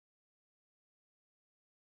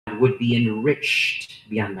would be enriched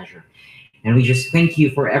beyond measure. And we just thank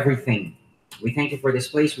you for everything. We thank you for this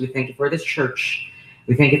place. We thank you for this church.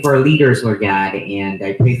 We thank you for our leaders, Lord God. And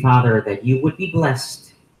I pray, Father, that you would be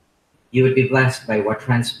blessed. You would be blessed by what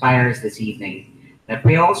transpires this evening. I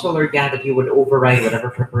pray also, Lord God, that you would override whatever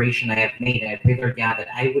preparation I have made. And I pray, Lord God, that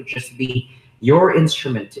I would just be your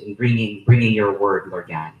instrument in bringing your word, Lord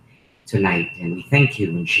God, tonight. And we thank you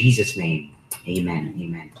in Jesus' name. Amen.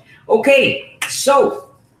 Amen. Okay,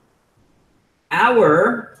 so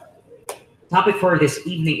our topic for this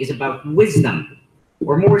evening is about wisdom,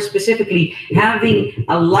 or more specifically, having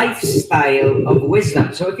a lifestyle of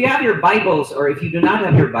wisdom. So if you have your Bibles, or if you do not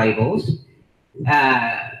have your Bibles,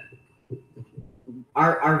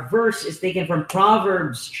 our verse is taken from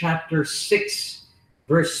Proverbs chapter 6,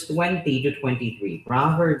 verse 20 to 23.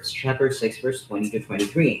 Proverbs chapter 6, verse 20 to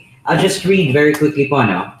 23. I'll just read very quickly po,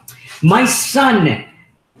 no? My son,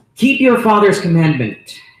 keep your father's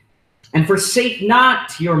commandment, and forsake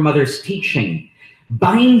not your mother's teaching.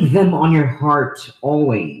 Bind them on your heart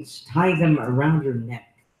always. Tie them around your neck.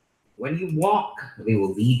 When you walk, they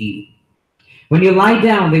will lead you. When you lie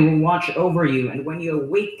down, they will watch over you. And when you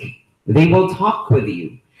awake, they will talk with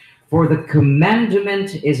you. For the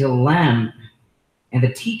commandment is a lamp, and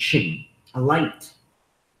the teaching a light.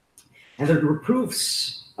 And the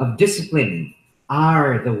reproofs of discipline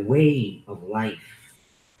are the way of life.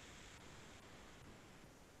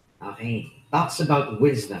 Okay, talks about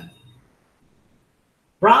wisdom.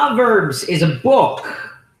 Proverbs is a book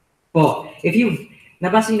po. If you've,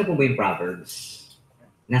 nabasa niyo po ba yung Proverbs?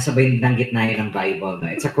 Nasa bandang gitna yun ng Bible. No?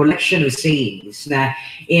 It's a collection of sayings na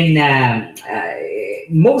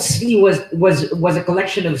mostly was a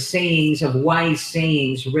collection of sayings, of wise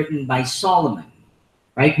sayings written by Solomon,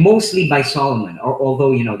 right? Mostly by Solomon, or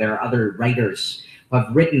although, you know, there are other writers who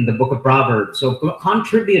have written the book of Proverbs, so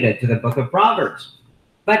contributed to the book of Proverbs.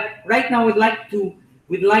 But right now, we'd like to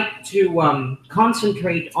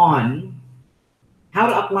concentrate on how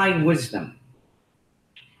to apply wisdom.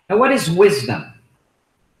 Now, what is wisdom?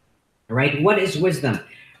 Right? What is wisdom?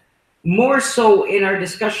 More so in our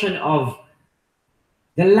discussion of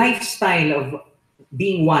the lifestyle of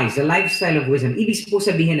being wise, the lifestyle of wisdom. Ibig po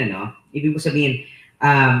sabihin, ano? Ibig po sabihin,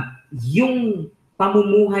 yung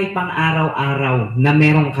pamumuhay pang araw-araw na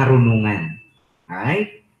merong karunungan.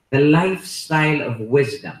 Alright? The lifestyle of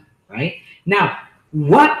wisdom. Right? Now,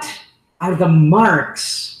 what are the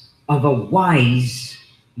marks of a wise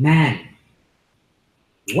man?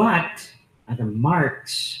 What are the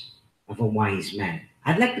marks of a wise man?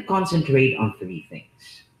 I'd like to concentrate on three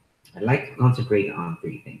things.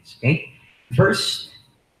 Okay? First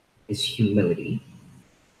is humility.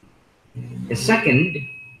 The second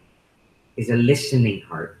is a listening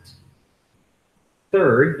heart.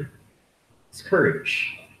 Third is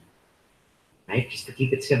courage. Right? Just to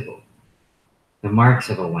keep it simple. The marks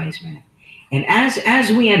of a wise man. And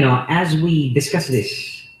as we discuss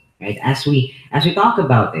this, right? As we talk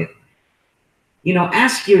about it, you know,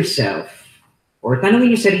 ask yourself, or tanungin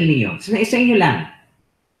yung sarili niyo, sa inyo lang,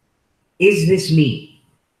 is this me?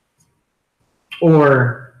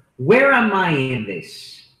 Or where am I in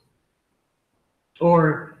this?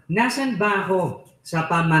 Or nasan ba ako sa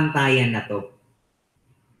pamantayan na to?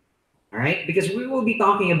 All right? Because we will be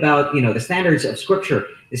talking about, you know, the standards of Scripture,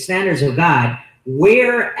 the standards of God.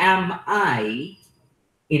 Where am I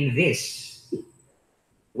in this?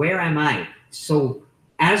 Where am I? So,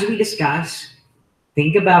 as we discuss,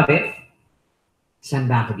 think about it. Saan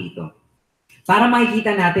ba ako dito? Para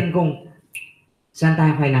makikita natin kung saan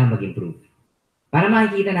tayo kailangan mag-improve. Para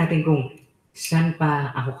makikita natin kung saan pa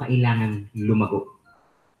ako kailangan lumago.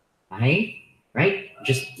 Okay? Right?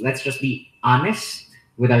 Let's just be honest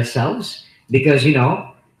with ourselves. Because, you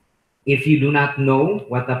know, if you do not know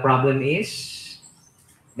what the problem is,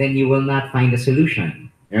 then you will not find a solution.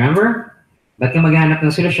 Remember? Ba't ka maghanap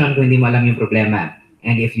ng solusyon kung hindi mo alam yung problema?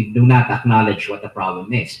 And if you do not acknowledge what the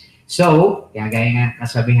problem is. So, kaya gaya nga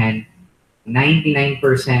kasabihan, 99%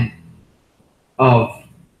 of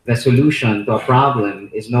the solution to a problem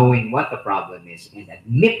is knowing what the problem is and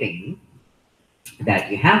admitting that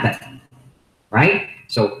you have that. Right?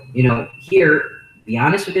 So, you know, here, be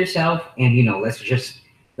honest with yourself, and, you know, let's just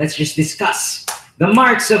discuss the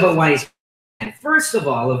marks of a wise man. First of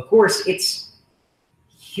all, of course, it's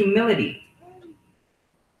humility.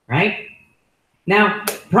 Right? Now,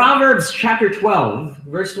 Proverbs chapter 12,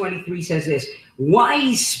 verse 23 says this: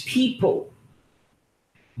 wise people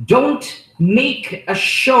don't make a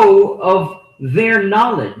show of their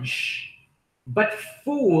knowledge, but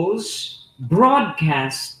fools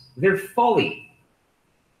broadcast their folly.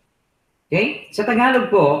 Okay? Sa Tagalog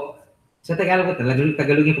po,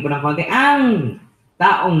 Tagalogin ko po ng konti, ang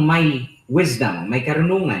taong may wisdom, may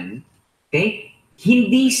karunungan, okay,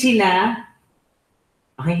 hindi nila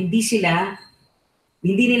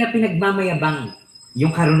pinagmamayabang yung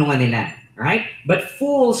karunungan nila. Right? But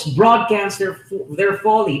fools broadcast their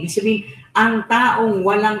folly. Ibig sabihin, ang taong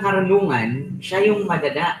walang karunungan, siya yung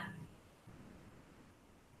madada.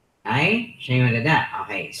 Okay? Siya yung madada.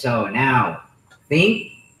 Okay, so now,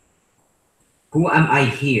 think, who am I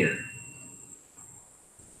here?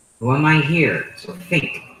 Who am I here? So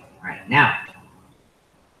think. All right, now.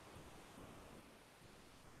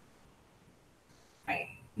 Right,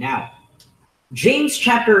 now. James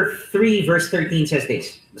chapter 3 verse 13 says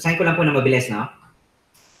this. Basahin ko lang po na mabilis, no?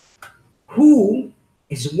 Who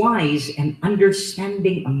is wise and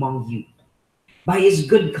understanding among you? By his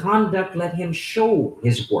good conduct, let him show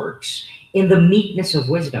his works in the meekness of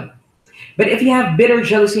wisdom. But if you have bitter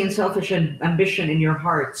jealousy and selfish ambition in your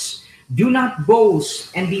hearts, do not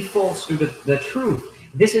boast and be false to the truth.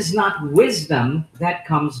 This is not wisdom that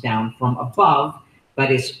comes down from above,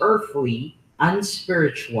 but is earthly,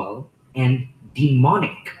 unspiritual, and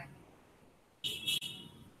demonic.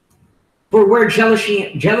 For where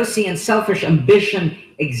jealousy and selfish ambition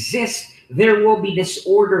exist, there will be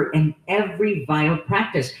disorder and every vile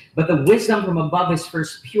practice. But the wisdom from above is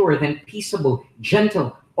first pure, then peaceable,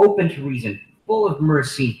 gentle, open to reason, full of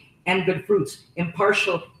mercy and good fruits,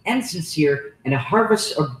 impartial and sincere, and a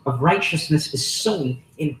harvest of righteousness is sown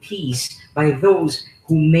in peace by those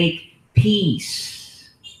who make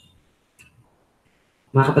peace.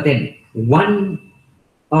 Mga kapatid, one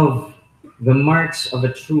of the marks of a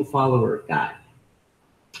true follower of God,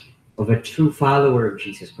 of a true follower of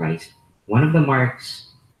Jesus Christ, one of the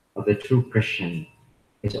marks of a true Christian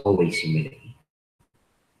is always humility.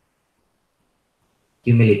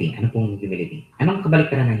 Humility. Ano pong humility? Anong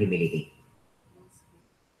kabaliktaran ng humility?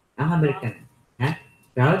 Ang kabaliktaran? Ha?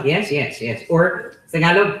 Proud? Yes. Or,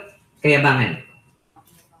 Tagalog, kayabangan.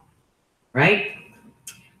 Right?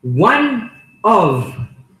 One of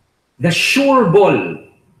the sureball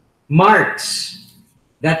marks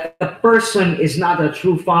that the person is not a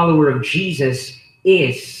true follower of Jesus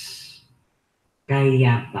is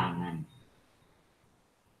kayabangan.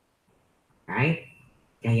 Right?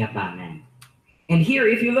 Kayabangan. And here,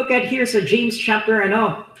 if you look at here sa James chapter 3,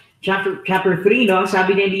 no,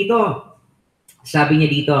 sabi niya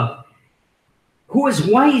dito, who is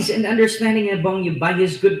wise and understanding among you, by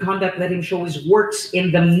his good conduct let him show his works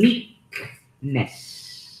in the meekness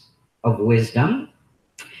of wisdom.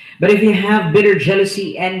 But if you have bitter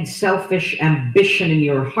jealousy and selfish ambition in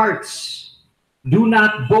your hearts, do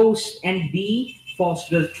not boast and be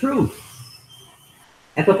false to the truth.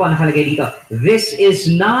 Ito po nakalagay dito. This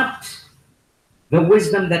is not the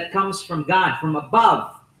wisdom that comes from God, from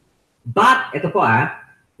above. But, ito po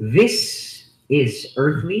this is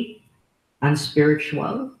earthly,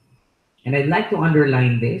 unspiritual, and I'd like to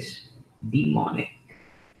underline this, demonic.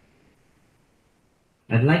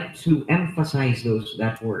 I'd like to emphasize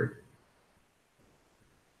that word.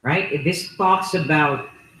 Right? This talks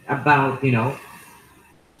about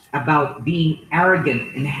being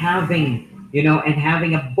arrogant and having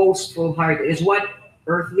a boastful heart is what?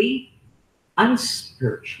 Earthly,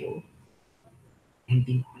 unspiritual, and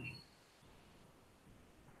demonic.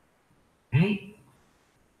 Right?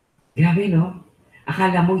 Grabe, no?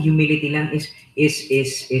 Akala mo humility lang is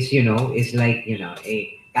like,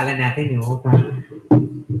 kala natin, parang,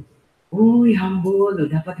 uy, humble.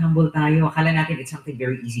 Dapat humble tayo. Akala natin it's something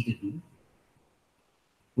very easy to do.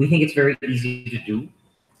 We think it's very easy to do.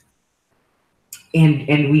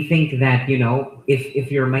 And we think that, if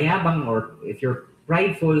you're mayabang or if you're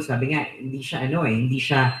prideful, sabi nga, hindi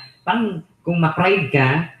siya, parang kung ma-pride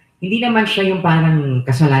ka, hindi naman siya yung parang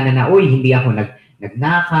kasalanan na, uy, hindi ako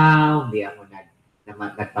nagnakaw, hindi ako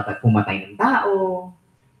pumatay ng tao.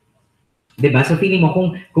 Diba? So feeling mo,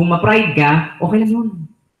 kung ma-pride ka, okay lang yun.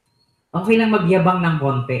 Okay lang magyabang ng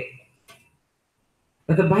konti.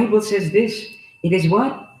 But the Bible says this, it is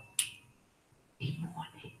what?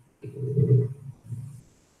 Demonic.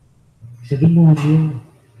 Sabihin mo yun.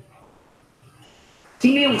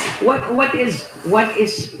 Sino yung, what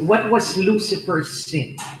was Lucifer's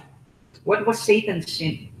sin? What was Satan's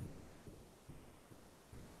sin?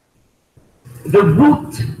 The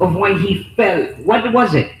root of why he fell, what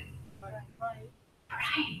was it?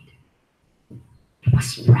 Pride. It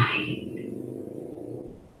was pride.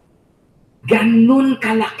 Ganun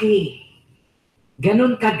kalaki.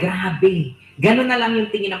 Ganun kagrabe. Ganun na lang yung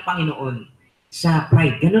tingin ng Panginoon sa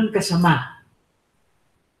pride. Ganun kasama.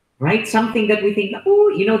 Right? Something that we think,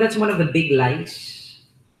 that's one of the big lies.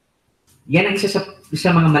 Yan ang isa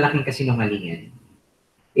sa mga malaking kasinungalingan.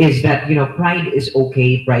 is that, pride is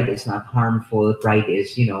okay, pride is not harmful, pride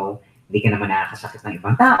is, hindi ka naman nakakasakit ng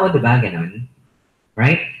ibang tao, di ba? Ganon.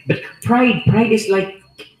 Right? But pride is like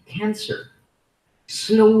cancer.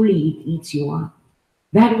 Slowly, it eats you up.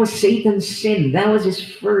 That was Satan's sin. That was his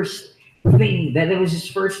first thing. That was his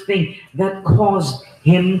first thing that caused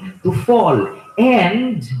him to fall.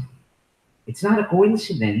 And it's not a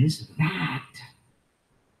coincidence that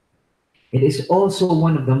it is also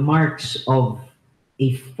one of the marks of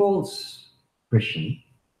a false Christian,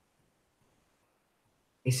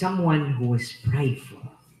 is someone who is prideful.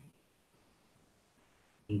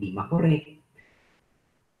 Hindi makorek,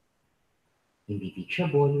 hindi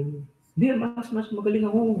teachable. Hindi, mas magaling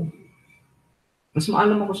ako. Mas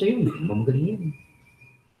maalam ako sa'yo. Hindi mo magaling yan.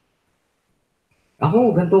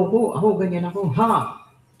 Ako, ganito ako. Ako, ganyan ako. Ha?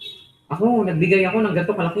 Ako, nagbigay ako ng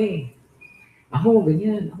ganito kalaki. Ako,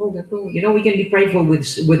 ganyan. Ako, ganito. We can be prideful with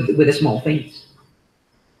the small things.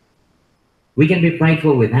 We can be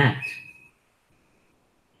prideful with that.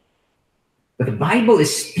 But the Bible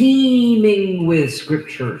is teeming with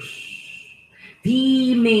scriptures.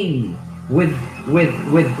 Teeming with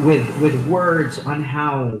words on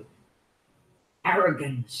how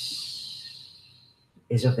arrogance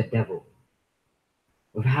is of the devil,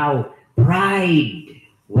 of how pride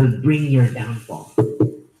will bring your downfall.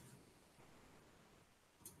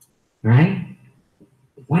 Right?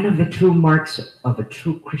 One of the true marks of a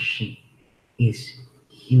true Christian is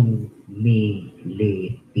humility.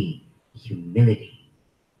 Humility.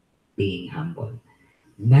 Being humble.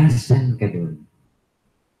 Nasaan ka dun?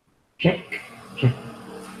 Check. Check.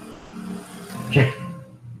 Check.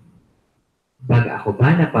 Pag ako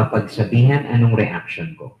ba napapagsabihan, anong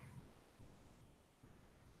reaction ko?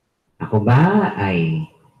 Ako ba ay,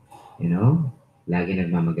 lagi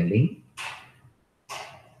nagmamagaling?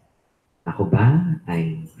 Ako ba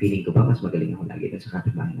ay, feeling ko ba mas magaling ako lagi sa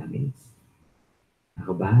kapitbahay namin?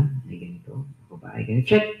 Ako ba ay ganito? Ako ba ay ganito?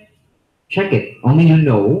 Check. Check it. Only you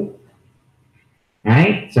know.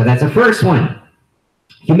 Right? So that's the first one.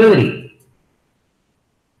 Humility.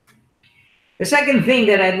 The second thing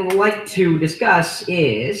that I would like to discuss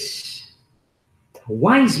is a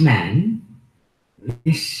wise man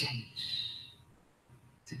listens.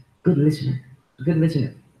 It's a good listener. A good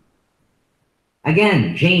listener.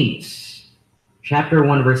 Again, James chapter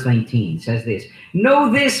 1 verse 19 says this. Know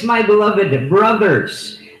this, my beloved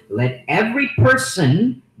brothers. Let every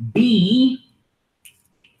person be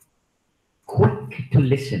quick to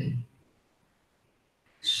listen,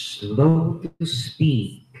 slow to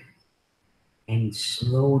speak, and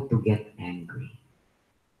slow to get angry.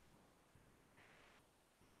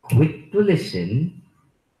 Quick to listen,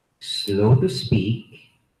 slow to speak,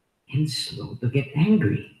 and slow to get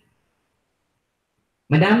angry.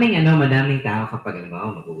 Madaming tao kapag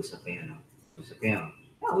mag-uusap kayo,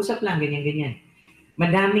 usap lang, ganyan.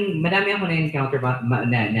 Madami ako na-encounter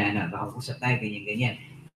baka usap tayo, ganyan.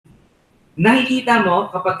 Nakikita mo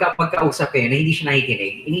kapag pagkausap kayo na hindi siya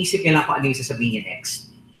nakikinig, iniisip niya lang kung ano yung sasabihin niya next.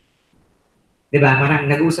 Diba? Parang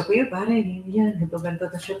nag-uusap ko, pare, ganyan, ganito,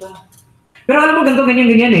 tas siya ba? Pero alam mo, ganito,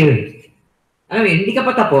 ganyan eh. Alam mo, hindi ka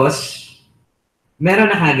pa tapos, meron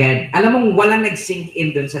na kagad. Alam mo, walang nag-sink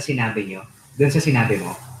in dun sa sinabi niyo, dun sa sinabi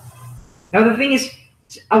mo. Now, the thing is,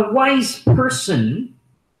 a wise person,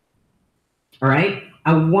 all right,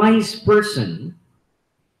 a wise person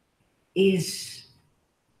is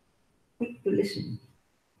quick to listen.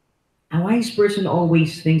 A wise person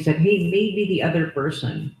always thinks that, hey, maybe the other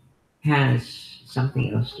person has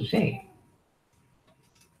something else to say.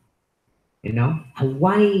 A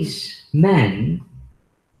wise man,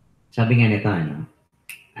 sabi nga nito,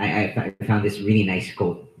 I found this really nice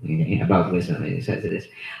quote about wisdom. It says this,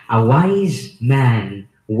 a wise man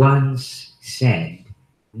once said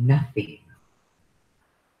nothing.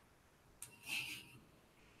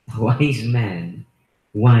 A wise man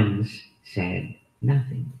once said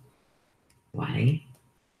nothing. Why?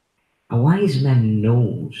 A wise man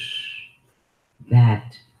knows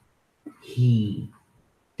that he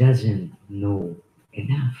doesn't know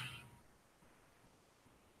enough.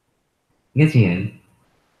 Gets yan?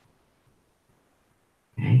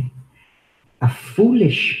 Okay? A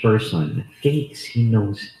foolish person thinks he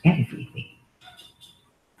knows everything.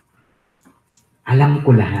 Alam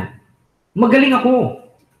ko lahat. Magaling ako.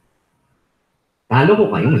 Talo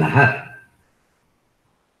ko kayong lahat.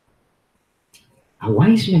 A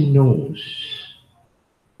wise man knows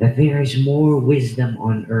that there is more wisdom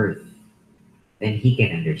on earth than he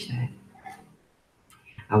can understand.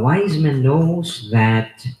 A wise man knows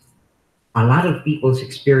that a lot of people's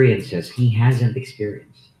experiences he hasn't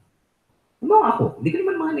experienced. Ako, hindi ko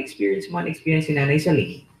naman mga na-experience si Nanay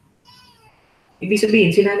Saling. Ibig sabihin,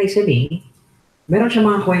 si Nanay Sally, meron siya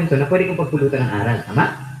mga kwento na pwede kong pagpulutan ng aral. Tama?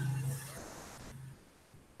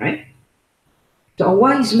 Right? So a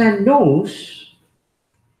wise man knows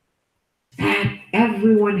that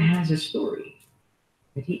everyone has a story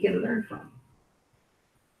that he can learn from.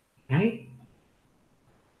 Right?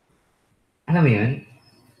 Alam mo yun?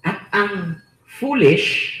 At ang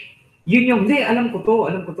foolish, yun yung, hindi, alam ko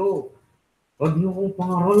to. Huwag niyo kong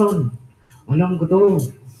pangaralan. Alam ko to.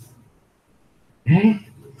 Eh?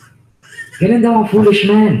 Ganun daw ang foolish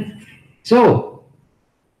man. So,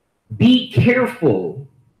 be careful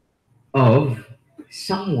of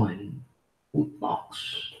someone who talks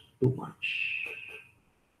too much.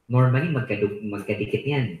 Normally, magkadikit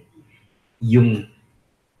yan. Yung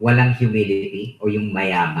walang humility o yung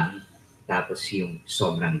mayamang, tapos yung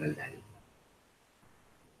sobrang daldal.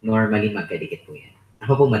 Normally, magkadikit po yan.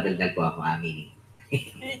 Ako po madaldal po ako, aminin.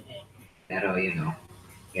 Pero,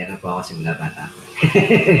 gano'n po ako simula bata.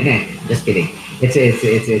 Just kidding. It's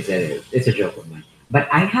a joke of mine. But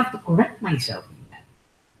I have to correct myself in that.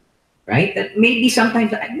 Right? That maybe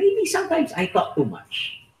sometimes I talk too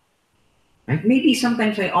much. Right? Maybe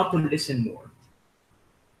sometimes I ought to listen more.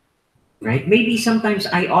 Right? Maybe sometimes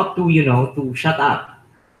I ought to, to shut up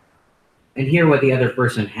and hear what the other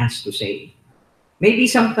person has to say. Maybe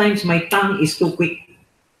sometimes my tongue is too quick.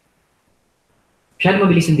 Masyado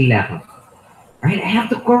mabilis ang dila ko. Right? I have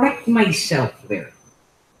to correct myself there.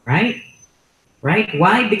 Right? Right?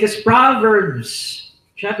 Why? Because Proverbs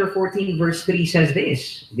chapter 14 verse 3 says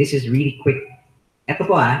this. This is really quick. Ito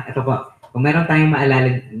po. Kung meron tayong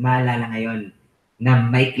maalala ngayon na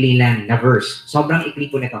maikli lang na verse, sobrang ikli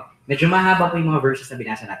po nito. Medyo mahaba po yung mga verses na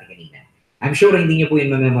binasa natin kanina. I'm sure hindi niyo po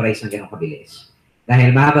yun ma-memorize ng ganong kabilis.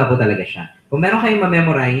 Dahil mahaba po talaga siya. Kung meron kayong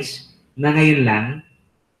ma-memorize na ngayon lang,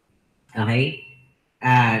 okay,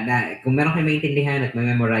 kung meron kayong maintindihan at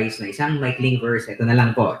ma-memorize na isang maikling verse, ito na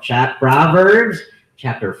lang po. Proverbs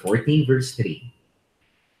chapter 14 verse 3.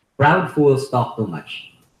 Proud fools talk too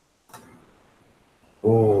much.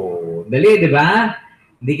 Oh, dali, di ba?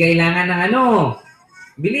 Hindi kailangan ng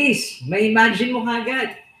bilis. May imagine mo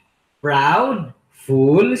kagad. Proud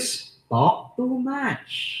fools talk too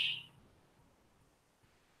much.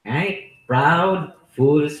 Right? Proud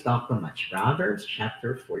fools talk too much. Proverbs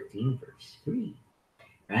chapter 14 verse 3.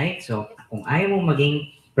 Right? So, kung ayaw mong maging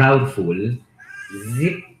proud fool,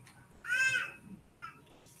 zip,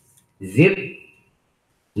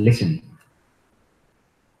 listen.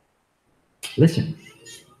 Listen.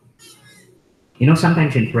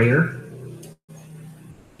 Sometimes in prayer,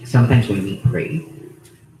 sometimes when we pray,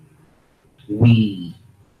 we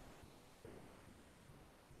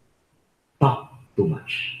talk too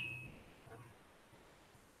much.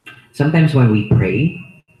 Sometimes when we pray,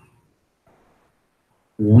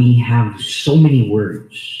 we have so many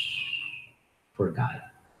words for God.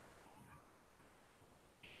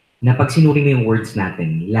 Na pag sinuri mo yung words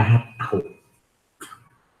natin, lahat ako.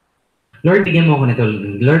 Lord, bigyan mo ako nito.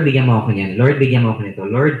 Lord, bigyan mo ako niyan. Lord, bigyan mo ako nito.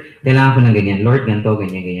 Lord, kailangan ko ng ganyan. Lord, ganito,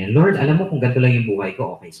 ganyan. Lord, alam mo kung ganito lang yung buhay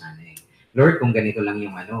ko, okay sana eh. Lord, kung ganito lang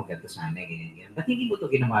yung ganito sana eh, ganyan. Ba't hindi mo ito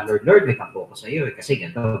ginawa, Lord? Lord, may kampo ko sa iyo eh. Kasi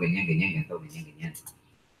ganito, ganyan.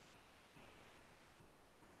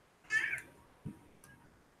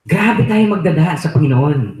 Grabe tayo magdada sa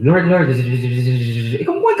Panginoon. Lord.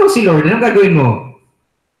 Kung ikaw si Lord, anong gagawin mo?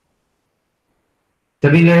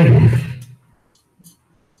 Sabi, Lord,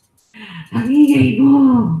 ang ingay mo.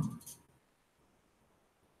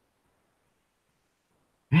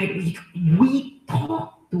 Right? We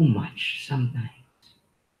talk too much sometimes.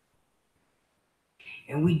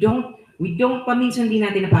 And we don't paminsan din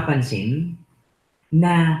natin napapansin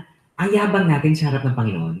na ang yabang natin sa harap ng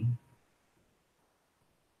Panginoon.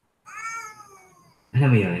 Alam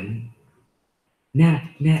mo yun? Na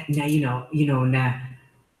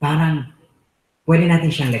parang pwede natin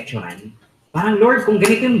siyang lecturean. Parang, Lord, kung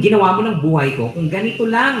ganito yung ginawa mo ng buhay ko, kung ganito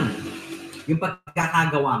lang yung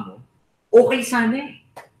pagkakagawa mo, okay sana eh.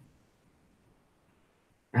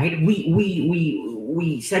 Right?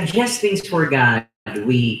 We suggest things for God.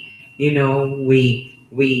 We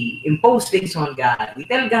impose things on God. We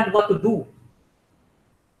tell God what to do.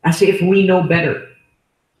 As if we know better.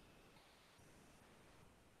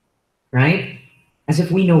 Right? As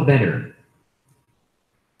if we know better.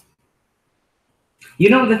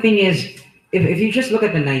 The thing is, if you just look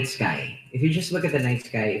at the night sky, if you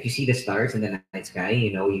see the stars in the night sky,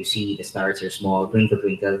 you see the stars are small, twinkle,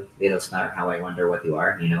 twinkle, little star, how I wonder what you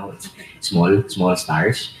are, it's small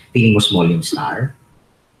stars. Feeling mo small yung star.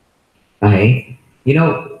 Okay?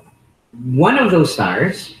 One of those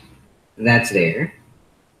stars that's there,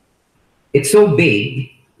 it's so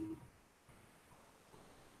big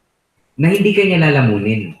na hindi kanya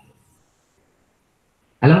lalamunin.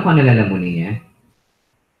 Alam mo kung ano lalamunin niya?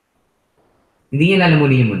 Hindi niya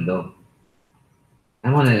lalamunin yung mundo. Alam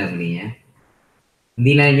mo kung ano lalamunin niya?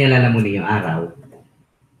 Hindi na niya lalamunin yung araw.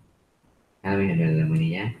 Alam mo yung lalamunin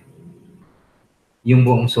niya? Yung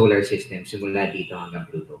buong solar system, simula dito hanggang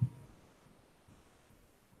Pluto.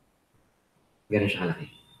 Ganun siya kalaki.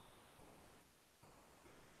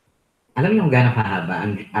 Alam niyo kung gano'ng kahaba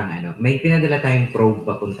ang ano? May pinadala tayong probe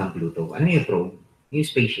papuntang Pluto. Ano yung probe? Yung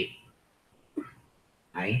spaceship.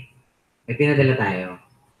 Ay? May pinadala tayo.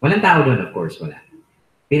 Walang tao doon, of course, wala.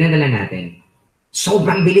 Pinadala natin.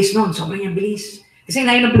 Sobrang bilis nun. Sobrang yung bilis. Kasi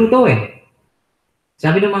layo ng Pluto eh.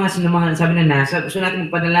 Sabi ng sabi ng NASA, gusto natin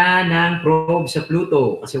magpadala ng probe sa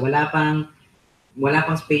Pluto kasi wala pang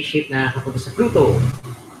spaceship na kapunta sa Pluto.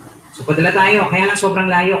 So padala tayo, kaya lang sobrang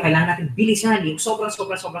layo, kailangan natin bilisan, yung sobrang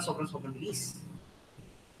bilis.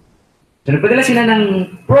 So nagpadala sila ng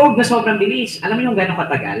probe na sobrang bilis. Alam mo yung gano'ng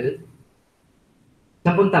katagal?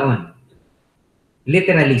 10 taon.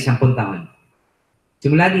 Literally, 10 taon.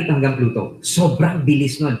 Simula dito hanggang Pluto. Sobrang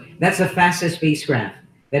bilis nun. That's the fastest spacecraft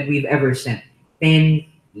that we've ever sent. 10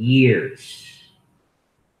 years.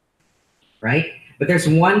 Right? But there's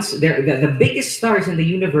the biggest stars in the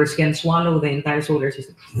universe can swallow the entire solar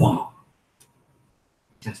system. Wow!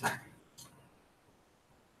 Isang star.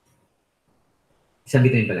 Isang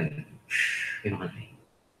bituin pala yun. Pinukalay.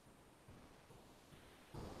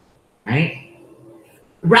 Right?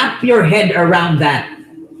 Wrap your head around that.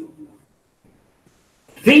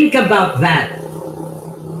 Think about that.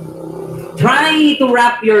 Try to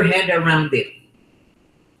wrap your head around it.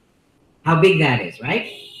 How big that is,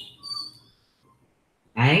 right?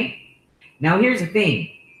 Right? Now here's the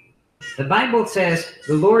thing. The Bible says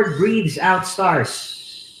the Lord breathes out stars.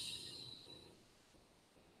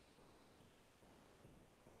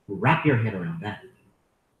 Wrap your head around that.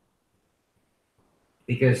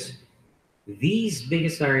 Because these big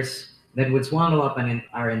stars that would swallow up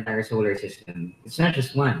our entire solar system, it's not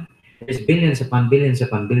just one. There's billions upon billions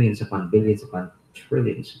upon billions upon billions upon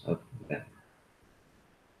trillions of them.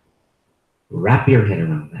 Wrap your head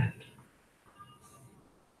around that.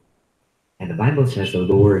 And the Bible says the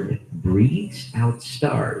Lord breathes out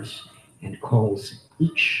stars and calls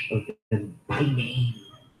each of them by name.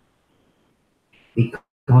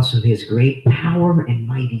 Because of his great power and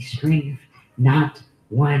mighty strength, not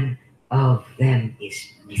one of them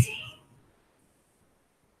is missing.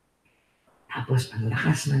 Tapos ang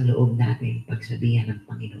lakas ng loob natin pagsabihan ng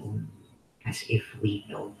Panginoon as if we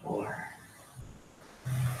know more.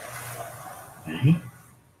 Right?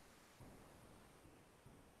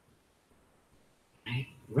 Right?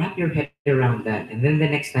 Wrap your head around that. And then the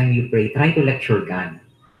next time you pray, try to lecture God.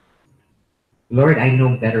 Lord, I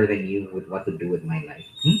know better than you with what to do with my life.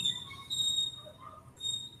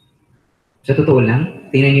 Sa totoo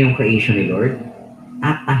lang, tingnan niyo yung creation ni Lord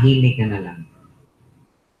at tahimik ka na lang.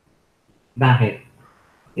 Bakit?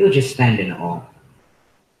 You'll just stand in awe.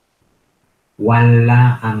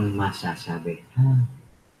 Wala kang masasabi.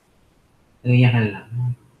 Ganyan ka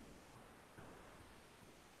lang.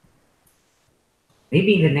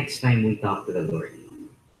 Maybe the next time we talk to the Lord,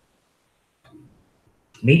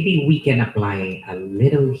 maybe we can apply a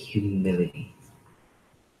little humility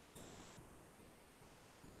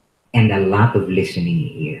and a lot of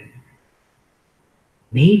listening here.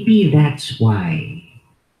 Maybe that's why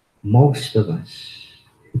most of us,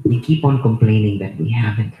 we keep on complaining that we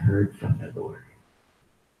haven't heard from the Lord.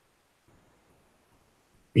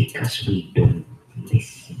 Because we don't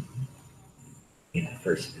listen in the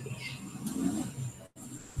first place.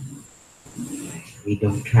 We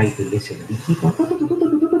don't try to listen. We keep on...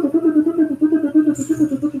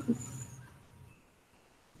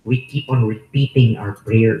 We keep on repeating our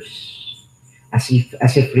prayers. As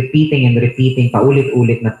if repeating and repeating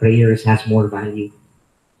paulit-ulit na prayers has more value.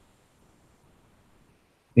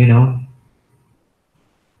 You know?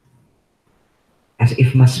 As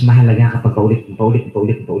if mas mahalaga kapag paulit.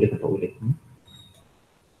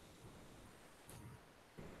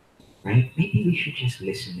 Right? Maybe we should just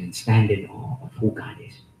listen and stand in awe of who God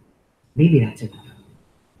is. Maybe that's enough.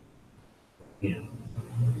 You know?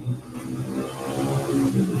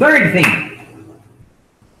 Third thing.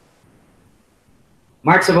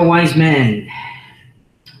 Marks of a wise man.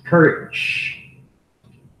 Courage.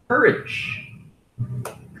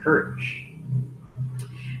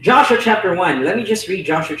 Joshua chapter 1. Let me just read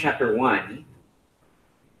Joshua chapter 1.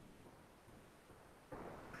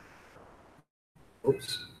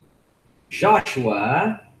 Oops.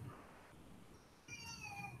 Joshua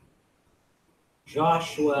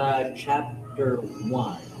chapter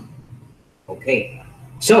 1. Okay.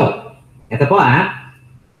 So, ito po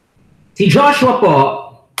Si Joshua po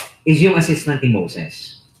is yung assistant ni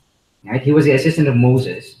Moses. Right? He was the assistant of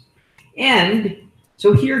Moses. And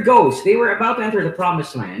so here goes. They were about to enter the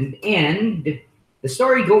promised land, and the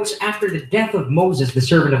story goes after the death of Moses, the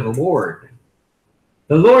servant of the Lord.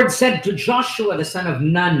 The Lord said to Joshua, the son of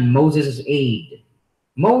Nun, Moses' aide,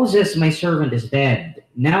 Moses, my servant, is dead.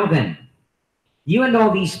 Now then, you and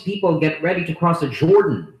all these people get ready to cross the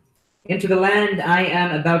Jordan into the land I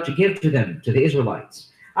am about to give to them, to the Israelites.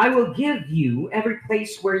 I will give you every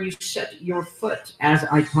place where you set your foot, as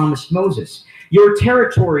I promised Moses. Your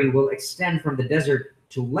territory will extend from the desert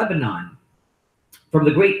to Lebanon, from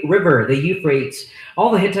the great river, the Euphrates,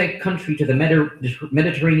 all the Hittite country to the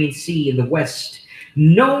Mediterranean Sea in the west.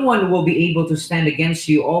 No one will be able to stand against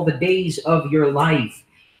you all the days of your life.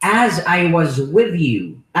 As I was with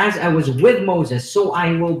you, as I was with Moses, so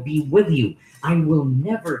I will be with you. I will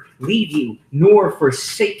never leave you nor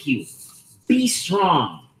forsake you. Be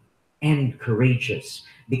strong and courageous,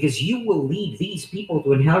 because you will lead these people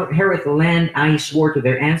to inherit the land I swore to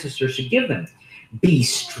their ancestors to give them. Be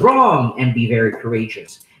strong and be very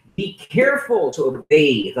courageous. Be careful to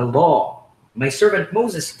obey the law my servant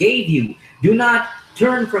Moses gave you. Do not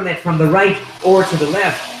turn from it from the right or to the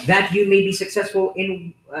left, that you may be successful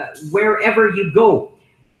in wherever you go.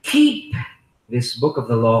 Keep this book of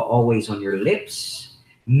the law always on your lips.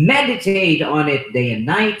 Meditate on it day and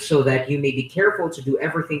night, so that you may be careful to do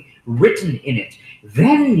everything written in it.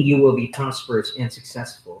 Then you will be prosperous and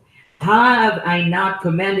successful. Have I not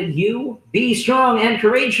commanded you? Be strong and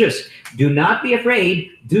courageous. Do not be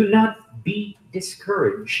afraid. Do not be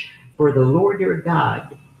discouraged. For the Lord your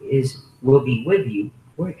God will be with you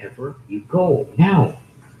wherever you go. Now,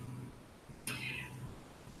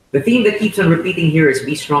 the theme that keeps on repeating here is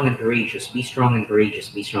be strong and courageous, be strong and courageous,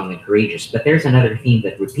 be strong and courageous. But there's another theme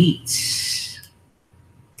that repeats.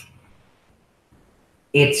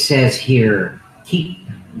 It says here, keep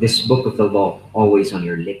this book of the law always on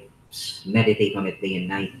your lips. Meditate on it day and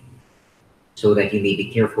night, so that you may be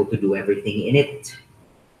careful to do everything in it.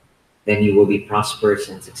 Then you will be prosperous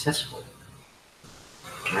and successful.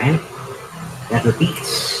 Right? That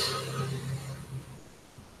repeats.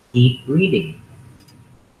 Keep reading.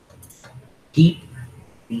 Keep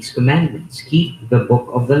these commandments. Keep the book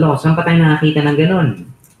of the law. Saan pa tayo nakakita ng ganun?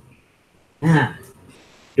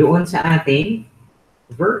 Doon sa ating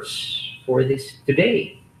verse for this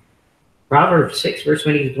today. Proverbs 6 verse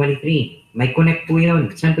 20 to 23. May connect po yun.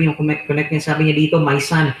 Saan po yung connect niya? Sabi niya dito, my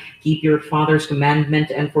son, keep your father's commandment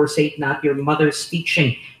and forsake not your mother's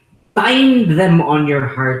teaching. Bind them on your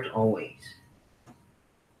heart always.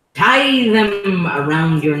 Tie them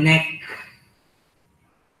around your neck.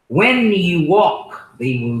 When you walk,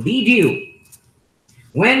 they will lead you.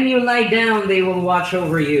 When you lie down, they will watch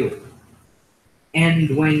over you.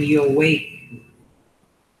 And when you awake,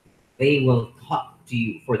 they will talk to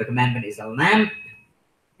you. For the commandment is a lamp,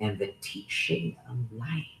 and the teaching of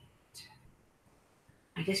light.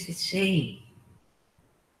 What does it say?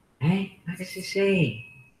 Right? What does it say?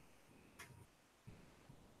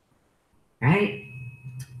 Right?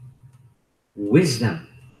 Wisdom,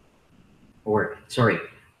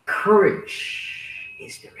 courage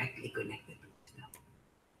is directly connected to wisdom.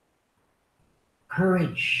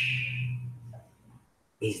 Courage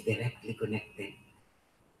is directly connected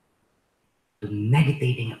to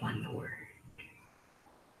meditating upon the word.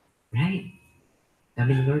 Right?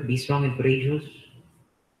 Sabi ng Lord, be strong and courageous.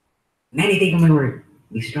 Meditate on my word.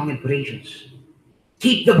 Be strong and courageous.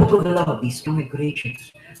 Keep the book of the law. Be strong and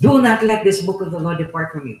courageous. Do not let this book of the law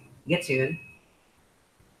depart from you. Gets yun?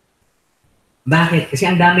 Bakit? Kasi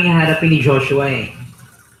ang dami niyang harapin ni Joshua eh.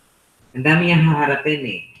 Ang dami niyang haharapin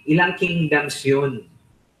eh. Ilang kingdoms yun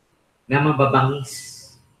na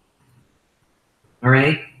mababangis.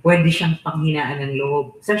 Alright? Pwede siyang panghinaan ng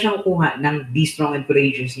loob. Saan siya kukuha ng be strong and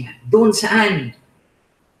courageous niya? Doon saan?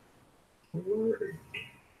 Sa word.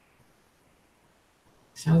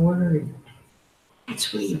 Sa word.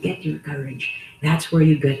 That's where you get your courage. That's where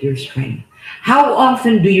you get your strength. How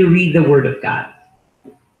often do you read the Word of God?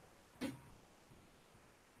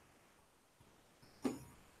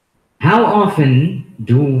 How often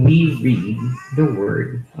do we read the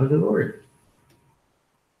Word of the Lord?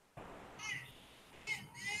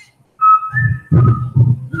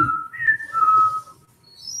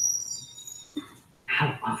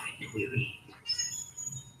 How often do we read?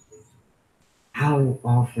 How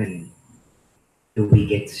often do we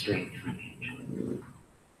get strength from it?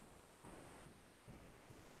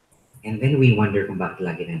 And then we wonder kung bakit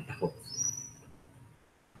lagi nang takot.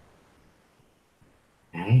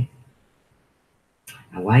 Right?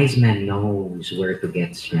 A wise man knows where to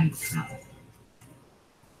get strength from.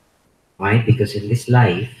 Why? Because in this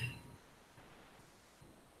life,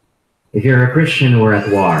 If you're a Christian, we're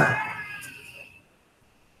at war.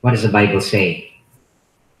 What does the Bible say?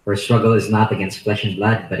 Our struggle is not against flesh and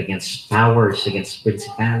blood, but against powers, against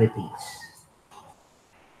principalities.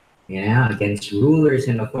 Yeah, against rulers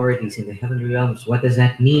and authorities in the heavenly realms. What does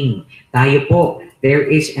that mean? Tayo po, there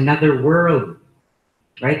is another world.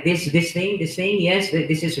 Right? This thing, yes,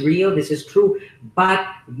 this is real, this is true. But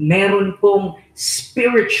meron pong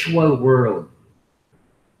spiritual world.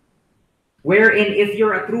 Wherein if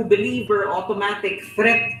you're a true believer, automatic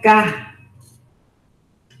threat ka.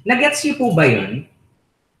 Nagets niyo po ba yun?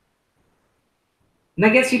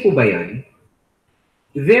 Nagets niyo po ba yun?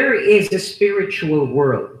 There is a spiritual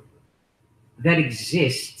world that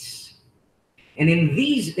exists. And in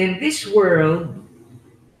this world,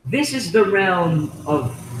 this is the realm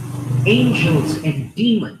of angels and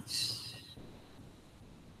demons.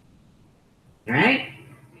 Right?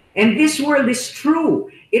 And this world is true.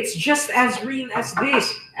 It's just as real as this,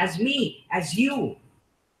 as me, as you.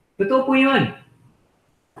 Totoo po yun.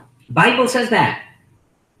 Bible says that.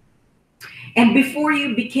 And before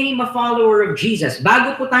you became a follower of Jesus,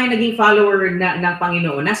 bago po tayo naging follower ng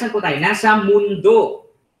Panginoon, nasan po tayo? Nasa mundo.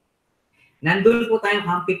 Nandun po tayo,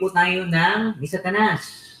 kampi po tayo ni Satanas.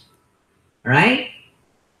 Alright?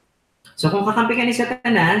 So kung kakampi ka ni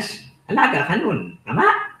Satanas, alaga ka nun.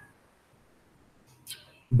 Tama?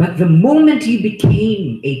 But the moment you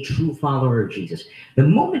became a true follower of Jesus, the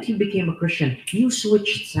moment you became a Christian, you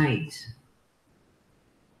switched sides.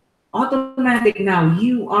 Automatic now,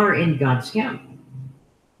 you are in God's camp.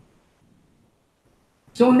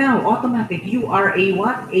 So now, automatic, you are a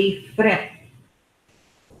what? A threat.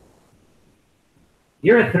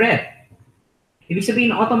 You're a threat. Ibig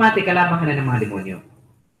sabihin, automatic, kalaban ka na ng mga demonyo.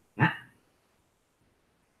 Ha?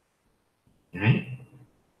 Alright?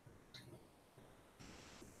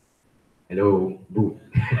 Hello, boo.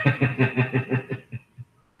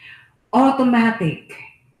 Automatic.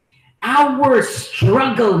 Our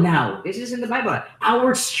struggle now, this is in the Bible,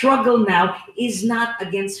 our struggle now is not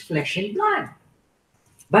against flesh and blood.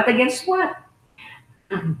 But against what?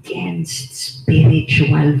 Against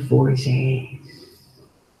spiritual forces.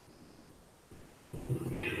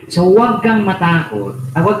 So huwag kang matakot,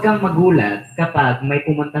 huwag kang magulat kapag may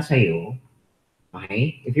pumunta sa'yo.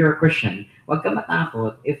 Okay? If you're a Christian, huwag kang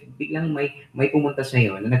matakot if biglang may pumunta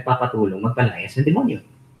sa'yo na nagpapatulong magpalayas ng demonyo.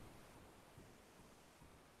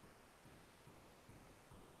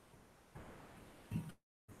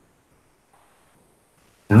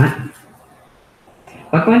 Tama?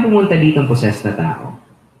 Pag may pumunta dito ang possessed na tao,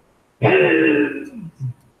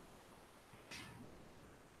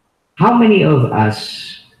 how many of us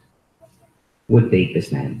would take the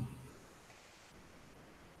stand?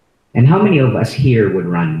 And how many of us here would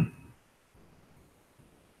run?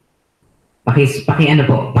 Ano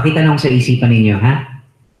po, pakitanong sa isipan ninyo, ha?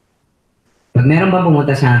 Pag meron ba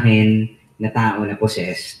pumunta sa akin na tao na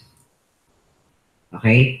possessed,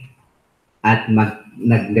 okay? At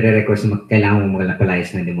nagre-request na kailangan mo magpalayas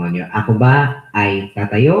ng demonyo, ako ba ay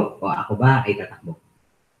tatayo o ako ba ay tatakbo?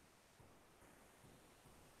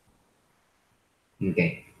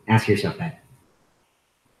 Okay, ask yourself that.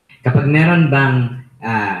 Kapag meron bang,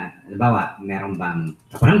 halimbawa, meron bang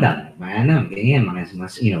kaparamdam, ganyan, mga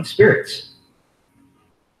spirits,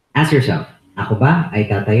 ask yourself, ako ba ay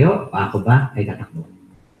tatayo o ako ba ay tatakbo?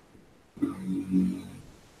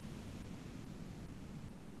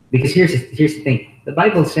 Because here's the thing. The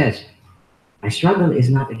Bible says, my struggle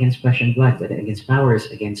is not against flesh and blood, but against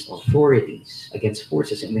powers, against authorities, against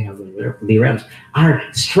forces in the heavenly realms. Our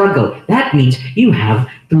struggle, that means you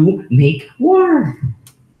have to make war.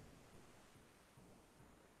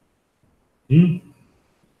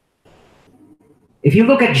 If you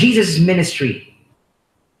look at Jesus' ministry,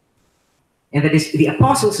 and that is the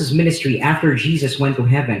apostles' ministry after Jesus went to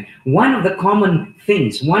heaven, one of the common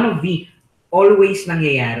things, one of the always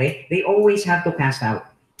nangyayari, they always have to cast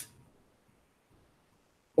out.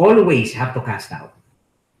 Always have to cast out.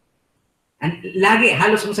 And lagi,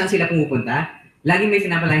 halos kung saan sila pumupunta, lagi may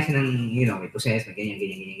pinapalayas ng, may possess, na ganyan.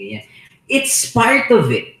 It's part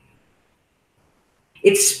of it.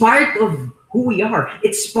 It's part of who we are.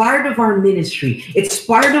 It's part of our ministry. It's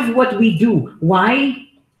part of what we do.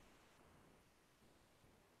 Why?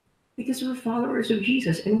 Because we're followers of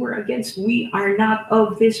Jesus and we are not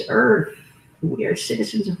of this earth. We are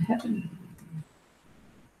citizens of heaven.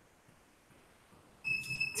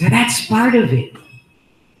 So that's part of it.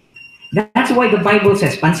 That's why the Bible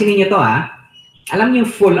says, pansinin niyo to, ha? Alam niyo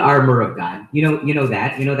full armor of God. You know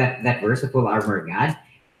that verse, the full armor of God.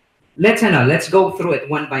 Let's go through it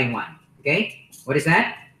one by one. Okay? What is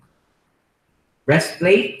that?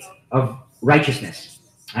 Breastplate of righteousness.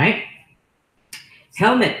 All right?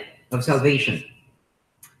 Helmet of salvation.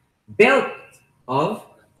 Belt of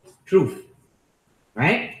truth.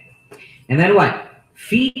 Right? And then what?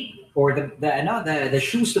 Feet or the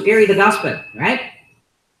shoes to carry the gospel. Right?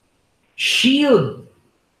 Shield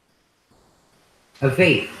of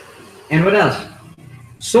faith. And what else?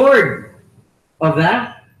 Sword of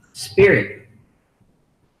the Spirit.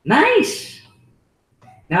 Nice.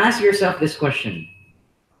 Now ask yourself this question.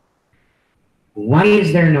 Why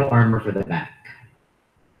is there no armor for the back?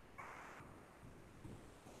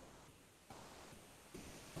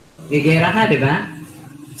 Gigera ka, di ba?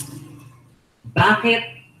 Bakit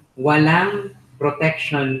walang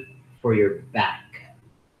protection for your back?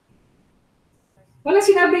 Wala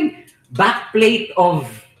sinabing backplate of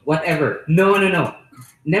whatever. No, no, no.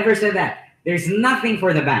 Never said that. There's nothing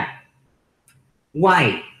for the back.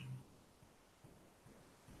 Why?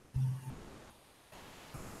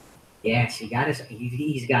 Yes, he's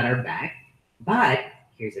got our back. But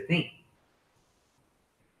here's the thing.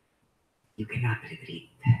 You cannot retreat.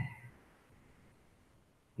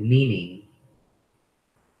 Meaning,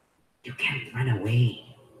 you can't run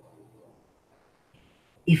away.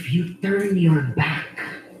 If you turn your back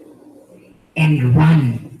and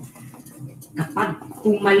run, kapag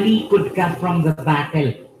tumalikod ka from the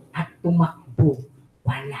battle at tumakbo,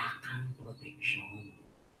 wala kang protection.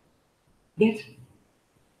 Yes?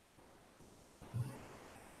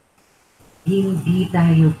 Hindi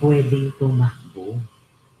tayo pwedeng tumakbo.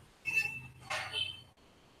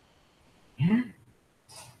 Yeah?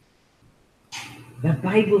 The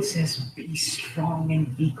Bible says, be strong and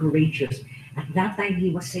be courageous. At that time,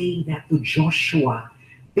 he was saying that to Joshua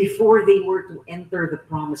before they were to enter the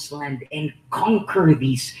promised land and conquer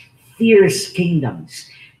these fierce kingdoms.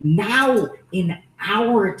 Now, in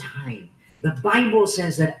our time, the Bible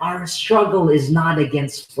says that our struggle is not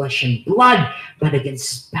against flesh and blood, but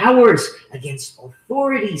against powers, against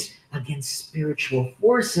authorities, against spiritual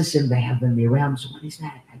forces in the heavenly realms. What is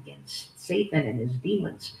that? Against Satan and his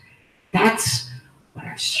demons. That's what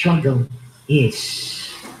our struggle is.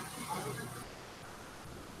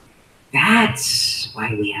 That's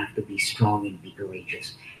why we have to be strong and be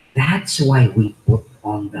courageous. That's why we put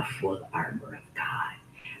on the full armor of God.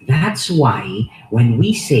 That's why when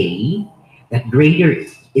we say that greater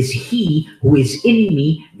is he who is in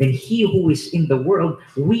me than he who is in the world,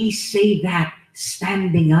 we say that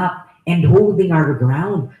standing up and holding our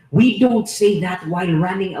ground. We don't say that while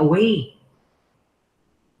running away.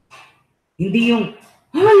 Hindi yung,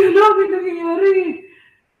 ay, ano ba nangyayari?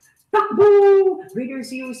 Takbo! Greater is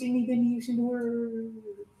he who is in me than he who is in the world.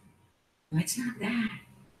 No, it's not that.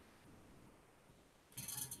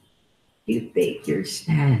 You take your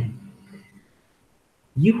stand.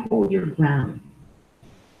 You hold your ground.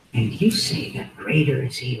 And you say that greater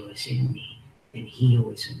is he who is in me than he who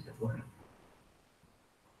is in the world.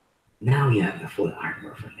 Now you have the full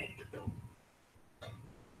armor from head to toe.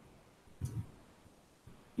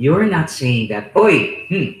 You're not saying that, oy,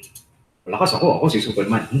 malakas ako si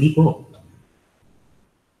Superman. Hindi po.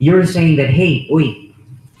 You're saying that, hey, oy,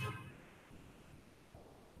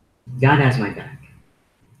 God has my back.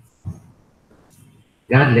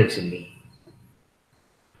 God lives in me.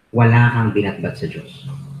 Wala kang binatbat sa Diyos.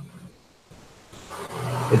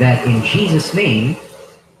 That in Jesus' name,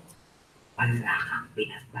 wala kang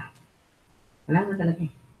binatbat. Wala mo talaga.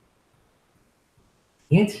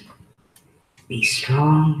 Yes? Be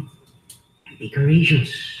strong and be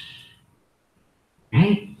courageous.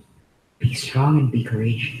 Right? Be strong and be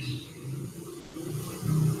courageous.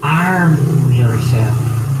 Arm yourself.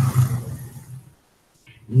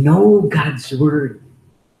 Know God's word.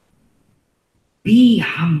 Be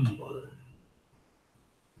humble.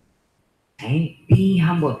 Right? Be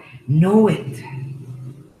humble. Know it.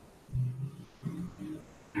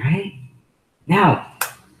 Alright? Now,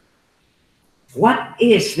 what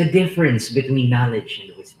is the difference between knowledge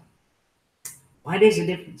and wisdom? What is the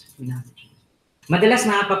difference between knowledge and wisdom? Madalas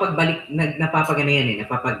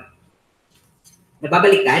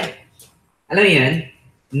nababaliktad. Alam mo yun?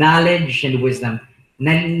 Knowledge and wisdom.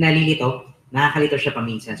 Nalilito. Nakakalito siya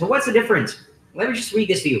paminsan. So what's the difference? Let me just read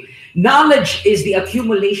this to you. Knowledge is the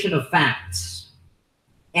accumulation of facts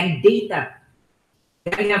and data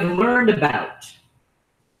that you have learned about,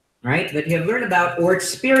 right? That you have learned about or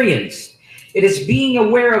experienced. It is being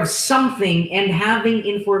aware of something and having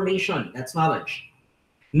information. That's knowledge.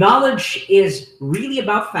 Knowledge is really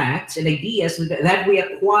about facts and ideas that we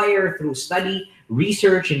acquire through study,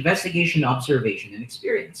 research, investigation, observation, and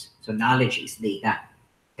experience. So knowledge is data.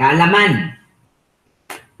 Kaalaman.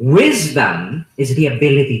 Wisdom is the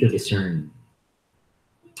ability to discern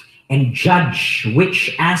and judge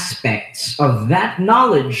which aspects of that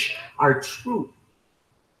knowledge are true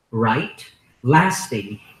right,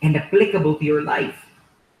 lasting, and applicable to your life.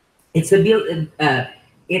 It's the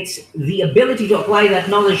ability to apply that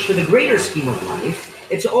knowledge to the greater scheme of life.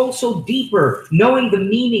 It's also deeper, knowing the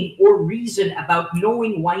meaning or reason about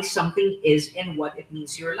knowing why something is and what it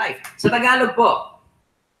means to your life. Sa Tagalog po,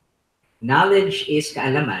 knowledge is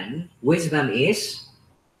kaalaman, wisdom is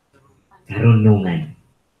karunungan.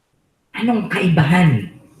 Anong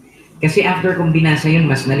kaibahan? Kasi after kong binasa yun,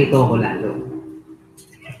 mas nalito ko lalo.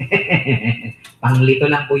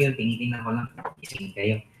 Panglito lang po yun, tinitingnan ko lang. Isingin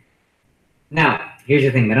kayo. Now, here's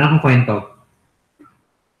the thing. Meron akong kwento.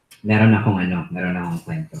 Meron akong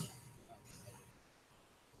kwento.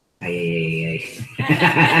 Ay.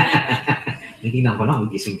 Tinitingnan ko lang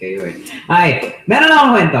kung gising kayo eh. Ay, meron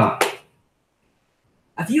akong kwento.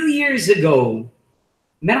 A few years ago,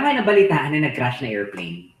 meron kayo nabalitaan na nag-crash na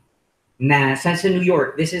airplane na sa New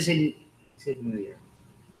York. This is in New York.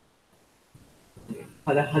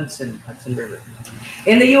 The Hudson River.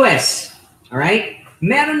 In the US, all right?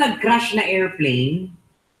 Meron nag-crash na airplane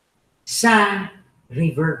sa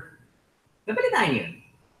river. Nabalitaan yun.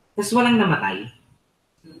 Tapos walang namatay.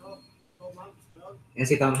 Yan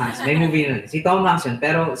si Tom Hanks. May movie nun. Si Tom Hanks yun.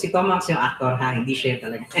 Pero si Tom Hanks yung actor ha. Hindi siya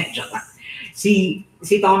talaga. si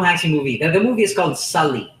Tom Hanks yung movie. The movie is called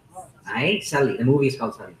Sully. Right? Sully. The movie is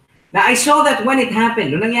called Sully. Now, I saw that when it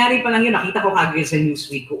happened. Nung nangyari pa lang yun, nakita ko kagad sa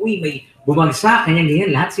newsfeed ko, uy, may bumagsak,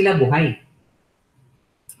 ganyan, lahat sila buhay.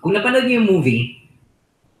 Kung napanood niyo yung movie,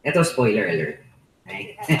 ito, spoiler alert.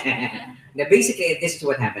 Right? Now, basically, this is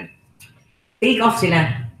what happened. Take off sila.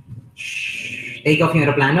 Take off yung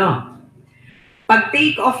aeroplano. Pag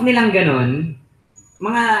take off nilang ganun,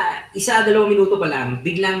 mga 1-2 minuto pa lang,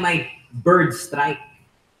 biglang may bird strike.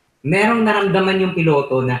 Merong naramdaman yung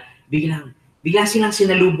piloto na bigla silang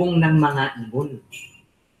sinalubong ng mga ibon.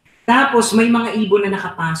 Tapos may mga ibon na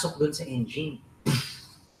nakapasok doon sa engine.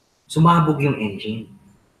 Sumabog yung engine.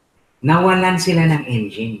 Nawalan sila ng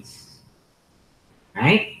engines.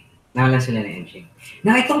 Right? Nawalan sila ng engine.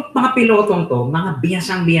 Na itong mga pilotong to, mga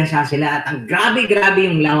biyasang-biyasa sila at ang grabe-grabe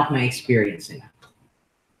yung lawak na experience nila.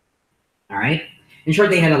 Alright? In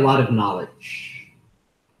short, they had a lot of knowledge.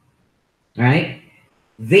 Alright?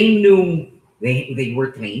 They knew, they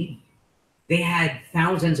were trained. They had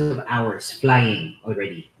thousands of hours flying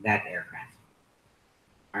already, that aircraft.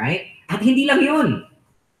 Alright? At hindi lang yun.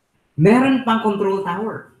 Meron pang control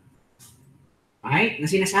tower. Alright? Na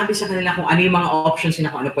sinasabi sa kanila kung ano yung mga options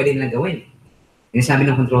nila, kung ano pwede nilang gawin. Sinasabi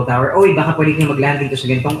ng control tower, oy, baka pwede kayo mag-land dito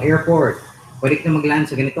sa ganitong airport. Pwede kayo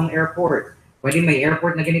mag-land sa ganitong airport. Pwede may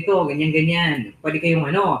airport na ganito, ganyan-ganyan. Pwede kayong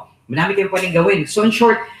marami kayong pwedeng gawin. So in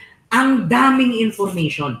short, ang daming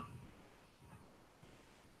information.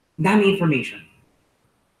 Dami information.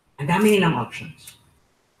 Ang dami nilang options.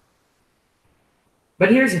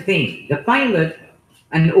 But here's the thing. The pilot,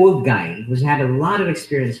 an old guy who's had a lot of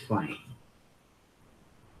experience flying,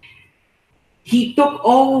 he took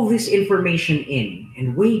all this information in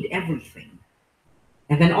and weighed everything.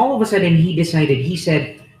 And then all of a sudden, he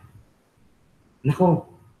said, nako,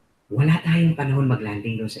 wala tayong panahon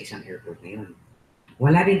mag-landing doon sa isang airport na yun.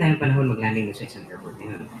 Wala din tayong panahon mag-landing sa isang airport na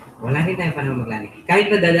yun. Wala din tayong panahon mag-landing. Kahit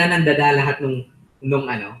dada lahat nung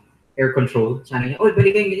air control, sana niya, oy, pwede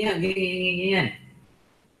kayong ganyan.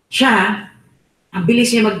 Siya, ang bilis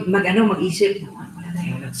niya mag-isip, wala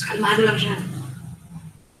tayo, kalmado lang siya.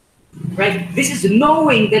 Right? This is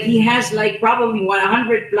knowing that he has like probably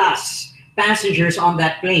 100 plus passengers on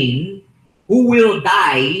that plane who will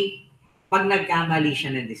die pag nagkamali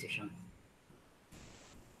siya ng decision.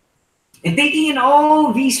 And taking in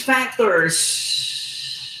all these factors,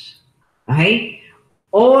 okay,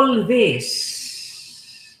 all this,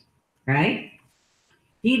 right,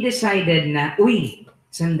 he decided na, uy,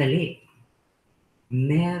 sandali,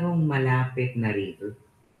 merong malapit na river.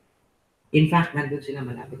 In fact, nandun sila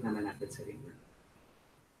malapit sa river.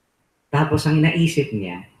 Tapos ang naisip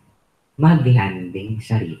niya, mag-landing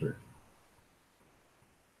sa river.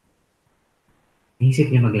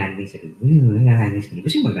 Naisip niya mag-landing sa river. Mag-landing sa river.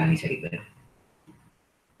 Gusto mag-landing sa river.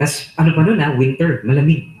 Tapos, ano pa nun winter,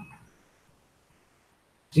 malamig.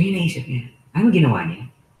 So yun naisip niya. Ano ginawa niya?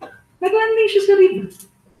 Nag-landing siya sa river.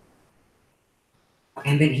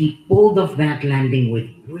 And then he pulled off that landing with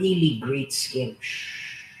really great skill.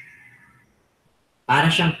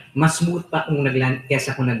 Para siyang mas smooth pa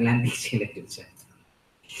kesa kung nag-landing sila dun sa.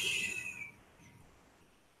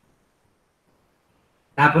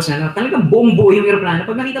 Tapos talagang buong-buo yung aeroplano.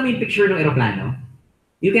 Pag nakita mo yung picture ng aeroplano,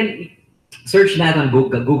 you can search that on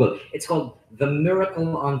Google. It's called The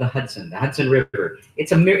Miracle on the Hudson River. It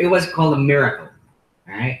was called a miracle.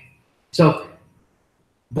 All right? So,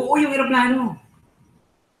 buo yung aeroplano.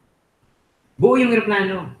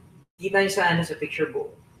 Kita niyo sa picture buo.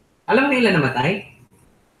 Alam mo ilan namatay?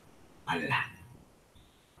 Ala.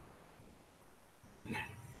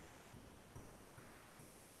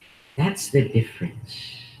 That's the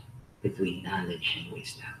difference between knowledge and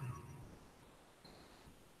wisdom.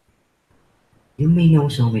 You may know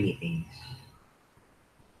so many things.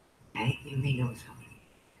 Right? You may know so many.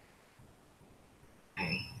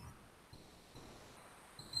 Right?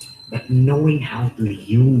 But knowing how to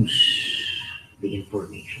use the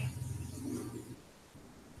information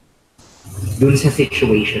dun sa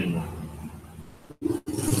situation mo,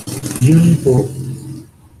 yun po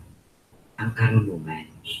ang karunungan.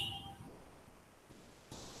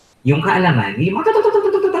 Yung kaalaman, yung mga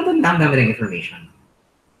dami ng information.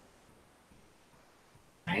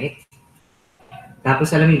 Right?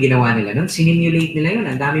 Tapos alam mo yung ginawa nila nun, sinimulate nila yun.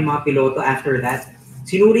 Ang dami mga piloto after that.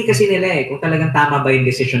 Sinuri kasi nila kung talagang tama ba yung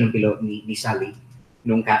decision ng piloto ni Sally,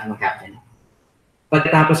 nung captain.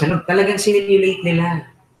 Pagkatapos talagang sinimulate nila.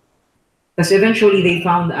 Tapos eventually they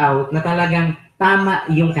found out na talagang tama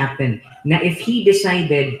yung captain. Na if he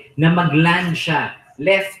decided na mag-land siya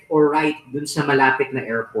left or right dun sa malapit na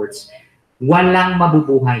airports, walang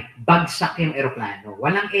mabubuhay. Bagsak yung aeroplano.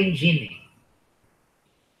 Walang engine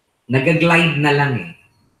Nag-glide na lang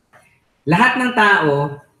Lahat ng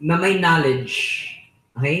tao na may knowledge,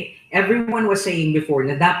 okay? Everyone was saying before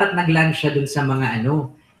na dapat nag-land siya dun sa mga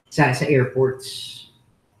sa airports.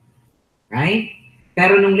 Right?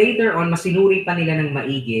 Pero nung later on, masinuri pa nila ng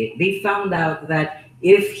maigi, they found out that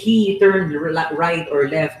if he turned right or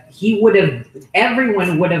left,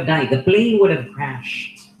 everyone would have died. The plane would have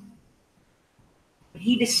crashed. But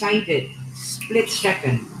he decided, split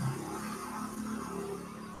second,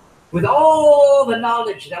 with all the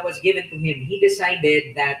knowledge that was given to him, he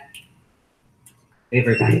decided that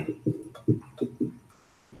river tayo.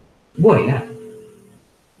 Boy, na.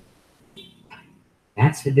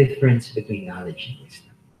 That's the difference between knowledge and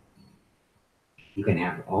wisdom. You can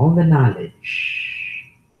have all the knowledge,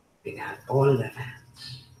 you can have all the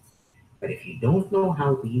facts, but if you don't know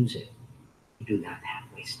how to use it, you do not have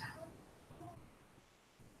wisdom.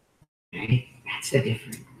 Right? That's the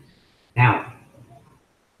difference. Now,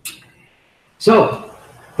 so,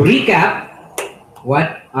 to recap,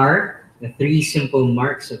 what are the 3 simple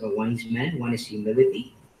marks of a wise man? One is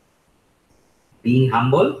humility, being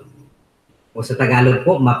humble, o sa Tagalog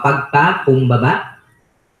po, mapagpakumbaba.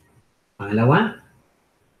 Pangalawa,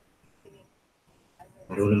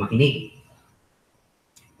 marunong makinig.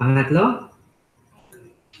 Pangatlo,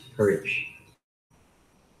 courage.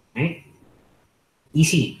 Right?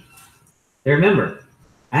 Easy to remember.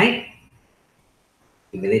 Right?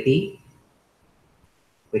 Humility,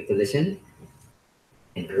 quick to listen,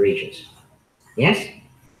 and courageous. Yes?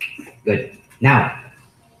 Good. Now,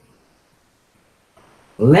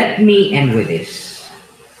 let me end with this.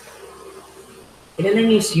 Ilan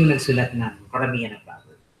lang yung nagsulat ng karamihan ng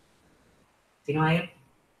Proverbs? Sino ngayon?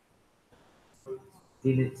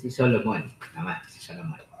 Si Solomon. Tama, si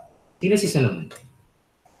Solomon. Sino si Solomon?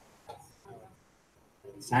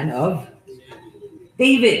 Son of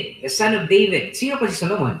David. The son of David. Sino pa si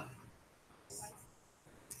Solomon?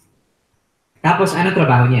 Tapos, ano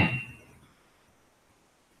trabaho niya?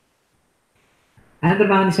 Ano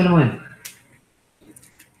trabaho ni Solomon?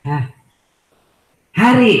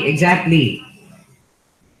 Hari, exactly.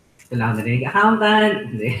 Ito lang narinig.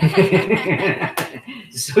 Accountant.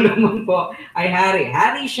 Solomon po ay hari.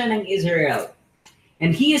 Hari siya ng Israel.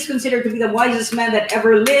 And he is considered to be the wisest man that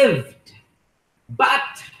ever lived.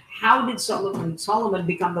 But, how did Solomon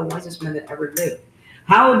become the wisest man that ever lived?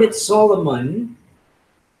 How did Solomon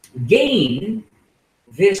gain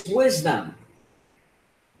this wisdom?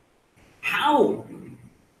 How?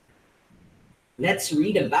 Let's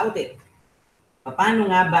read about it. Paano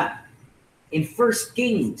nga ba? In 1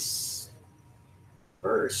 Kings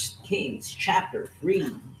chapter 3.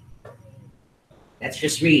 Let's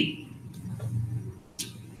just read.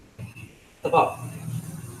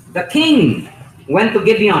 The king went to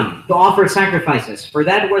Gibeon to offer sacrifices, for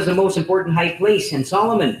that was the most important high place, and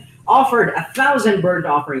Solomon offered 1,000 burnt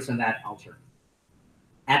offerings on that altar.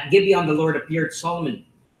 At Gibeon, the Lord appeared to Solomon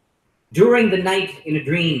during the night in a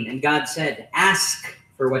dream, and God said, "Ask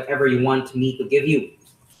for whatever you want me to give you."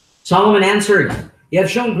 Solomon answered, "You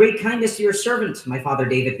have shown great kindness to your servant, my father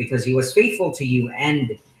David, because he was faithful to you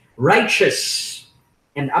and righteous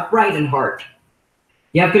and upright in heart.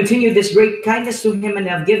 You have continued this great kindness to him and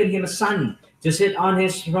have given him a son to sit on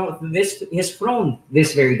his throne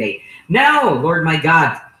this very day. Now, Lord my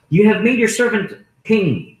God, you have made your servant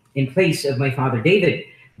king in place of my father David,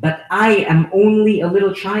 but I am only a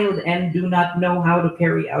little child and do not know how to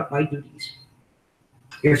carry out my duties.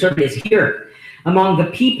 Your servant is here. among the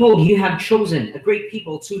people you have chosen, a great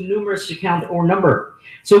people, too numerous to count or number.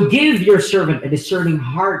 So give your servant a discerning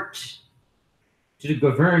heart to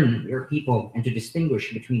govern your people and to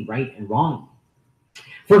distinguish between right and wrong.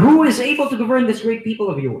 For who is able to govern this great people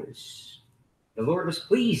of yours? The Lord was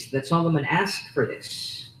pleased that Solomon asked for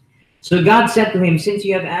this. So God said to him, since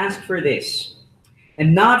you have asked for this,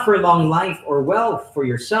 and not for long life or wealth for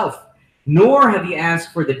yourself, nor have you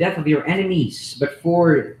asked for the death of your enemies, but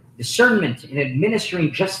for discernment in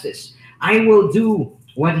administering justice, I will do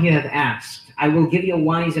what you have asked. I will give you a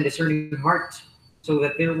wise and discerning heart, so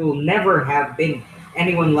that there will never have been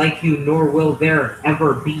anyone like you, nor will there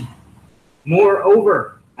ever be.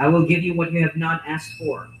 Moreover, I will give you what you have not asked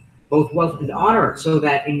for, both wealth and honor, so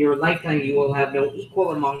that in your lifetime you will have no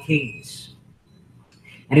equal among kings.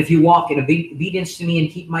 And if you walk in obedience to me and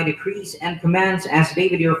keep my decrees and commands, as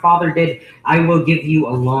David your father did, I will give you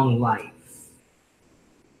a long life.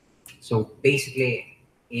 So basically,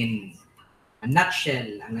 in a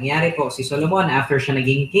nutshell, ang nangyari po, si Solomon, after siya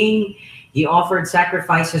naging king, he offered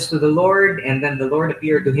sacrifices to the Lord, and then the Lord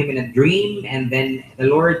appeared to him in a dream, and then the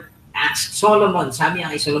Lord asked Solomon, sabi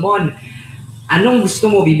niya kay Solomon, anong gusto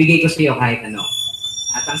mo, bibigay ko sa iyo kahit ano.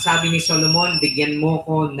 At ang sabi ni Solomon, bigyan mo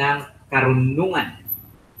ko ng karunungan,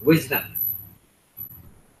 wisdom.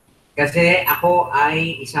 Kasi ako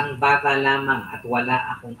ay isang bata lamang at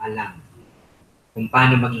wala akong alam kung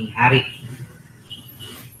paano maging hari.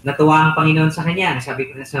 Natuwa ang Panginoon sa kanya.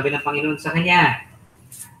 Sabi ng Panginoon sa kanya,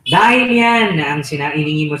 dahil yan ang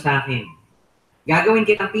hiningi mo sa akin, gagawin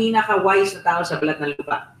kitang pinaka-wise na tao sa balat ng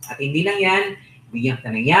lupa. At hindi lang yan, bigyan kita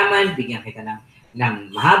ng yaman, bigyan kita ng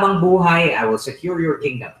mahabang buhay, I will secure your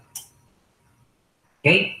kingdom.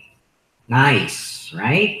 Okay? Nice,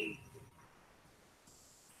 right?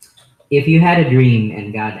 If you had a dream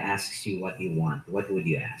and God asks you what you want, what would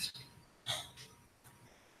you ask?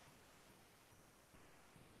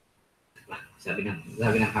 Sabi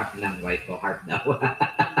ng harp ng wife ko, harp daw.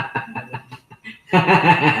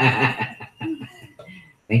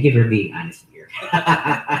 Thank you for being honest here.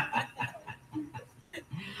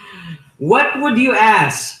 What would you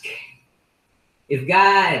ask if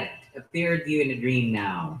God appeared to you in a dream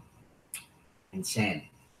now and said,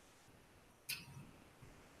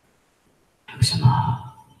 ang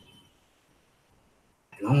sama,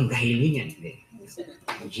 anong kahilingan? Hindi.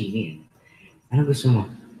 Ang genie yan. Anong gusto mo?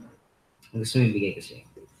 Ang gusto mo ibigay ko sa'yo?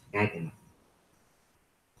 Kahit ano.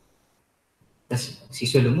 Tapos si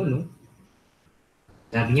Solomon, no?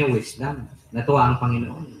 Sabi niya, wisdom. Natuwa ang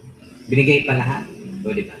Panginoon. Binigay pa lahat.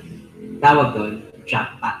 O, di ba? Tawag doon,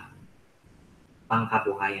 jackpot.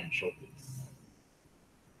 Pangkabuhayan, showcase.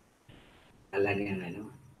 Talagang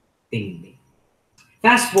ano, tindi.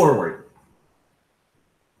 Fast forward.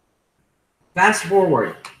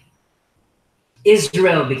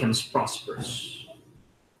 Israel becomes prosperous.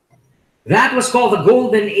 That was called the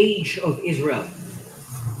golden age of Israel.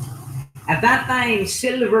 At that time,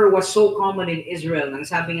 silver was so common in Israel. Nang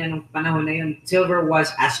sabi nga nung panahon na yun, silver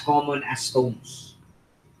was as common as stones.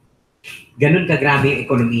 Ganun kagrabe yung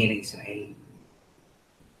ekonomiya ng Israel.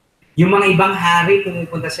 Yung mga ibang hari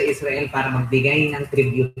pumupunta sa Israel para magbigay ng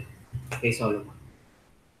tribute kay Solomon.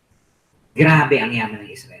 Grabe ang yaman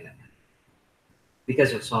ng Israel.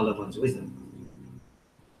 Because of Solomon's wisdom.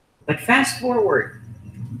 But fast forward,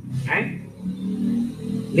 right?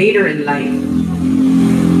 Later in life,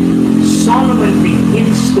 Solomon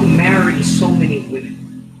begins to marry so many women.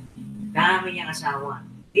 Dami niyang asawa.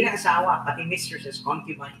 Hindi na asawa, pati mistresses,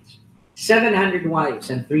 concubines. 700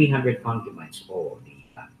 wives and 300 concubines. Oh, di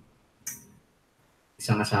ba?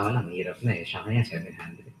 Isang asawa lang, mahirap na eh. Siya kanya,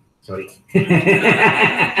 700. Sorry.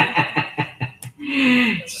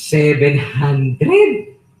 700!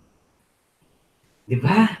 Di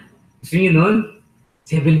ba? Gusto niyo nun?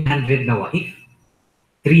 700 na wife?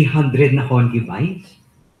 300 na concubines?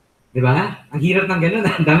 Di ba? Ang hirap ng ganun.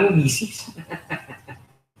 Ang dami mong misis.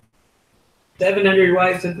 700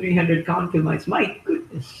 wives and 300 concubines. My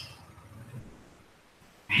goodness.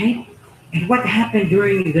 Right? And what happened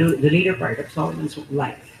during the later part of Solomon's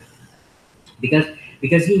life?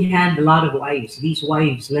 Because he had a lot of wives. These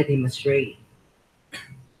wives led him astray.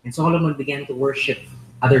 And Solomon began to worship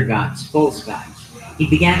other gods, false gods. He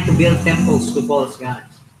began to build temples to false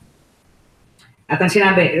gods. At ang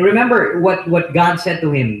sinabi, remember what God said to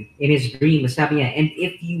him in his dream. Sabi niya, and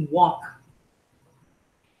if you walk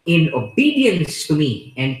in obedience to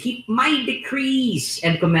me and keep my decrees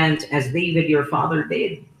and commands as David your father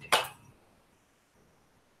did.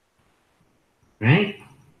 Right?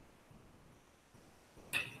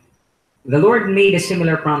 The Lord made a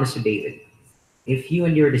similar promise to David. If you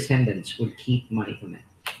and your descendants would keep my command.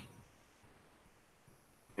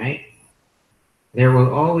 Right? There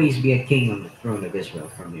will always be a king on the throne of Israel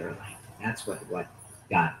from your line. That's what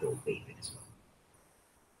God told David as well.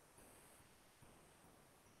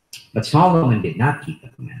 But Solomon did not keep the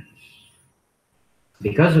commandments.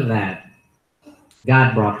 Because of that,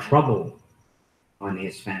 God brought trouble on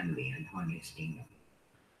his family and on his kingdom.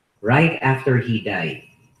 Right after he died,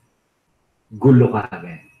 gulo ka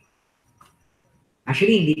agad.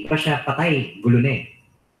 Actually, hindi pa siya patay, gulo na eh.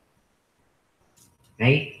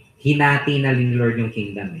 Okay? Hinati na ni Lord yung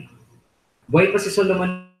kingdom eh. Buhay pa si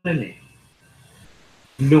Solomon nun eh.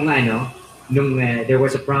 There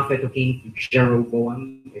was a prophet who came to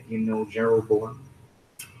Jeroboam, if you know Jeroboam.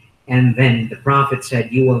 And then the prophet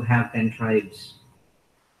said, you will have 10 tribes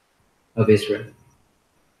of Israel.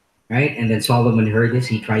 Right? And then Solomon heard this.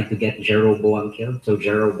 He tried to get Jeroboam killed. So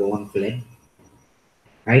Jeroboam fled.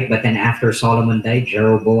 Right? But then after Solomon died,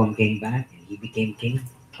 Jeroboam came back and he became king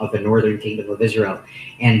of the northern kingdom of Israel.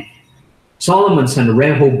 And Solomon's son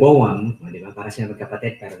Rehoboam, di ba, para sila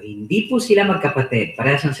magkapatid, pero hindi po sila magkapatid.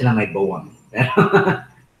 Parehas lang sila may Boam.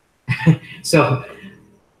 So,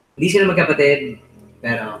 hindi sila magkapatid,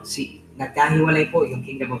 pero nagkahiwalay po yung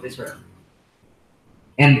kingdom of Israel.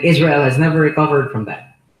 And Israel has never recovered from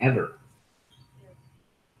that. Ever.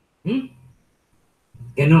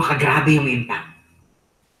 Ganun kagrabe yung impact.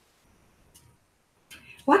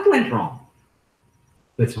 What went wrong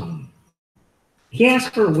with Solomon? He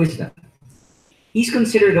asked for wisdom. He's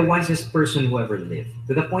considered the wisest person who ever lived.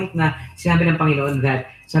 To the point na sinabi ng Panginoon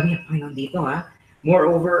that, sabi niya, Panginoon dito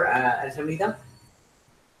moreover, sabi niya,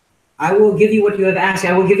 I will give you what you have asked.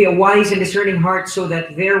 I will give you a wise and discerning heart so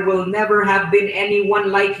that there will never have been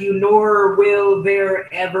anyone like you, nor will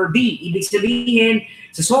there ever be. Ibig sabihin,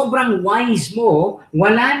 sa sobrang wise mo,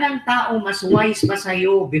 wala nang tao mas wise pa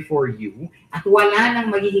sa'yo before you, at wala nang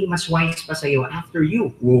magiging mas wise pa sa'yo after you.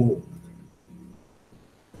 Whoa.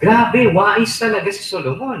 Grabe, wise talaga si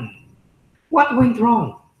Solomon. What went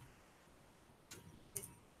wrong?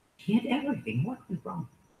 He had everything. What went wrong?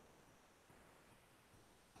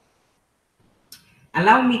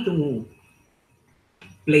 Allow me to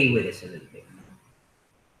play with this a little bit.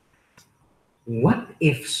 What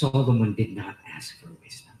if Solomon did not ask for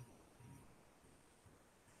wisdom?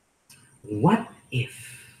 What if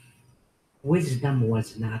wisdom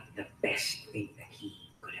was not the best thing that he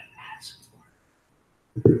could have asked for?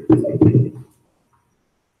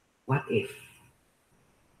 What if?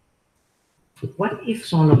 What if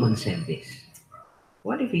Solomon said this?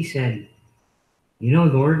 What if he said, you know,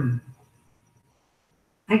 Lord,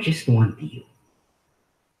 I just want you.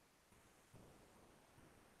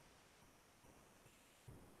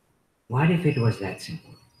 What if it was that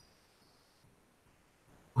simple?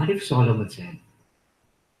 What if Solomon said,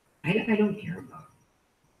 I don't care about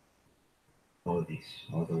all this,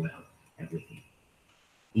 all the wealth, everything,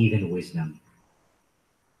 even wisdom.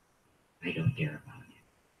 I don't care about it.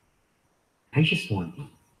 I just want you.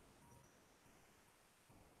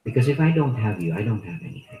 Because if I don't have you, I don't have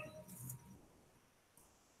anything.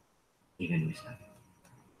 Even wisdom.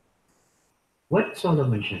 What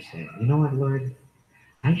Solomon just said, you know what, Lord?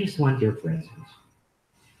 I just want your presence.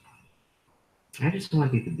 I just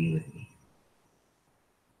want you to be with me.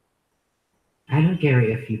 I don't care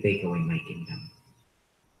if you take away my kingdom.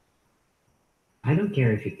 I don't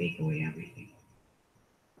care if you take away everything.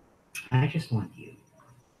 I just want you.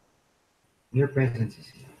 Your presence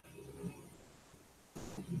is enough.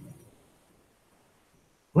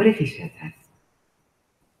 What if he said that?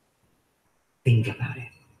 Think about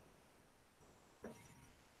it.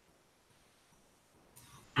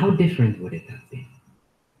 How different would it have been?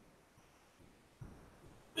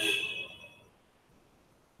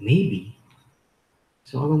 Maybe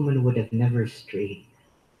Solomon would have never strayed.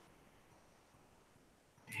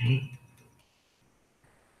 Right?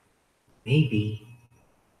 Maybe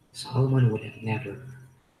Solomon would have never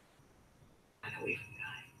gone away from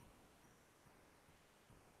God.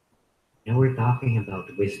 Now we're talking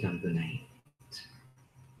about wisdom tonight.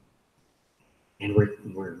 And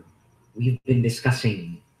we've been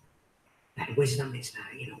discussing that wisdom is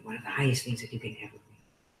one of the highest things that you can ever be.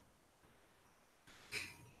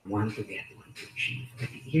 One to get, one to achieve. But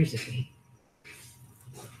here's the thing.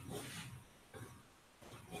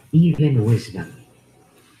 Even wisdom,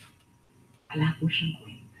 wala po siyang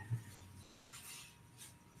kwenta.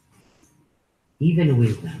 Even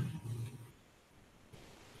wisdom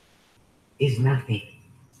is nothing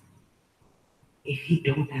if you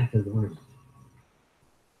don't have the Lord.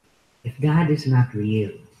 If God is not real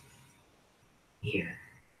here,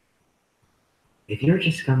 if you're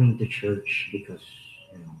just coming to church because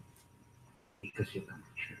you come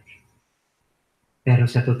to church, pero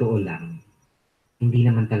sa totoo lang, hindi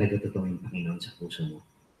naman talaga totoo yung Panginoon sa puso mo.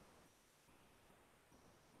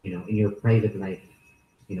 You know, in your private life,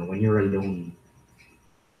 you know, when you're alone,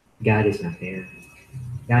 God is not there.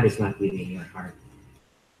 God is not within your heart.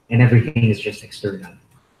 And everything is just external.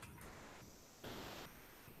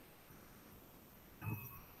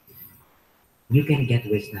 You can get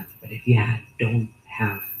wisdom, but if you don't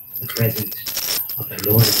have the presence of the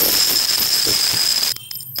Lord,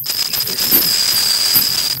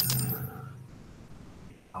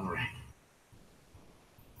 all right.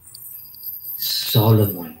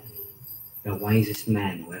 Solomon, the wisest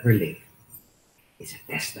man who ever lived, is a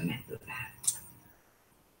testament to that.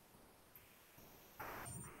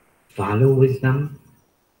 Follow wisdom,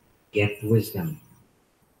 get wisdom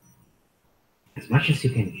as much as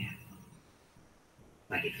you can get.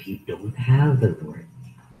 But if you don't have the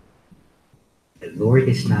Lord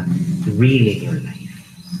is not real in your life.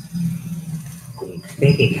 Kung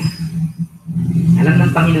peke ka, alam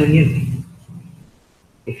ng Panginoon yun eh.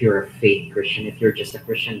 If you're a fake Christian, if you're just a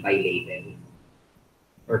Christian by label,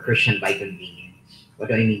 or Christian by convenience.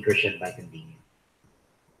 What do I mean Christian by convenience?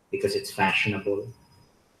 Because it's fashionable.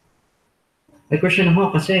 Like Christian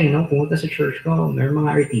ako kasi, you know, pumunta sa church ko, may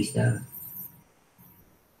mga artista.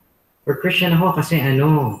 Or Christian ako kasi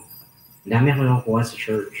dami ako nakukuha sa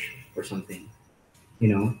church or something. You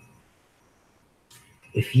know?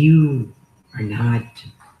 If you are not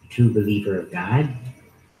a true believer of God,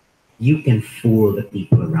 you can fool the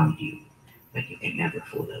people around you, but you can never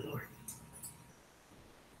fool the Lord.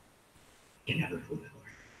 You can never fool the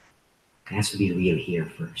Lord. It has to be real here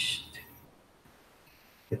first.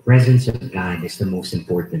 The presence of God is the most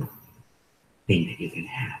important thing that you can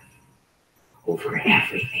have over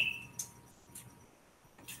everything.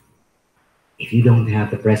 If you don't have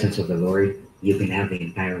the presence of the Lord, you can have the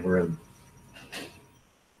entire world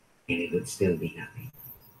and it would still be nothing.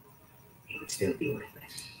 It would still be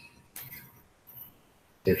worthless.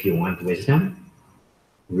 So if you want wisdom,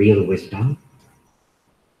 real wisdom,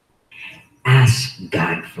 ask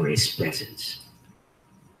God for His presence.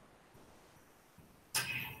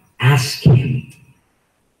 Ask Him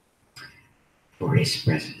for His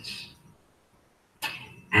presence.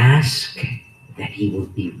 Ask that He will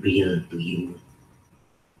be real to you,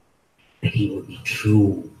 that He will be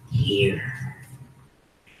true here,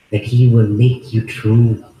 that He will make you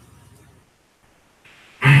true.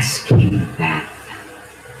 Ask Him that,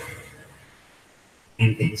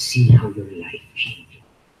 and then see how your life changes.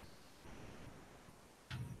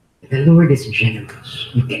 The Lord is generous.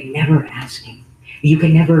 You can never ask Him. You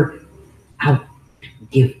can never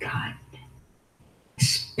outgive God,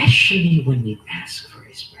 especially when you ask for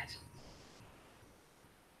His presence.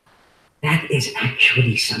 That is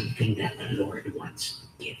actually something that the Lord wants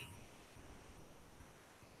to give.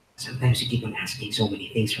 Sometimes you keep on asking so many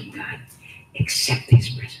things from God, except His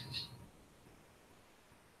presence.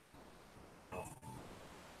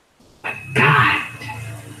 But God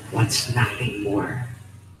wants nothing more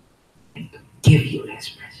than to give you His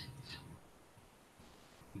presence.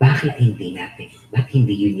 Bakit hindi natin? Ba't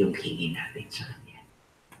hindi yun yung hingi natin sa Kanya?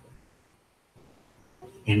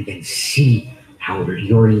 And then see how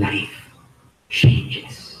your life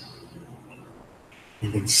changes. And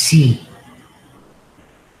then see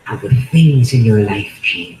how the things in your life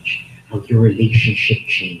change, how your relationship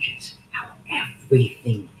changes, how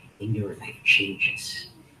everything in your life changes.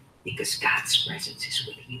 Because God's presence is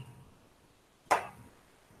with you.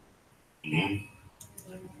 Amen?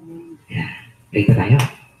 Yeah. Pray pa tayo.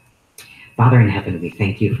 Father in heaven, we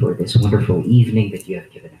thank you for this wonderful evening that you have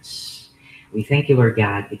given us. We thank you, Lord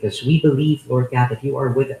God, because we believe, Lord God, that you are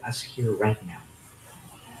with us here right now.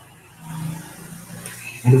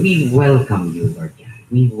 And we welcome you, Lord God.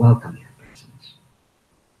 We welcome your presence.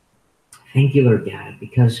 Thank you, Lord God,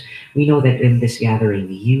 because we know that in this gathering,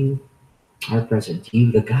 you are present.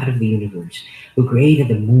 You, the God of the universe, who created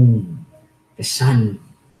the moon, the sun,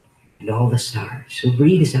 and all the stars, who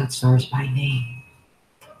breathes out stars by name.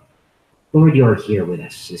 Lord, you are here with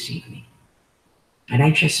us this evening. And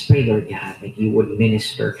I just pray, Lord God, that you would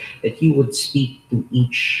minister, that you would speak to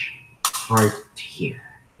each heart here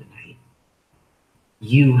tonight.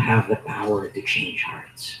 You have the power to change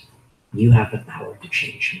hearts. You have the power to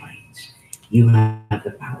change minds. You have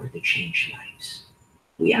the power to change lives.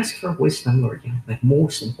 We ask for wisdom, Lord God, but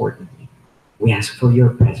most importantly, we ask for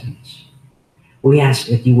your presence. We ask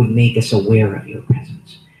that you would make us aware of your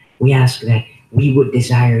presence. We ask that we would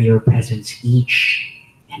desire your presence each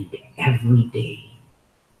and every day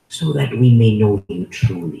so that we may know you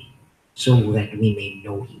truly, so that we may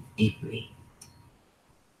know you deeply.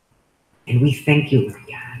 And we thank you, Lord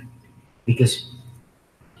God, because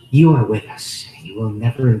You are with us. You will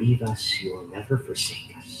never leave us. You will never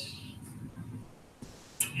forsake us.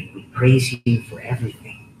 And we praise you for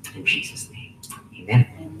everything. In Jesus' name. Amen.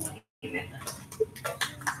 Amen.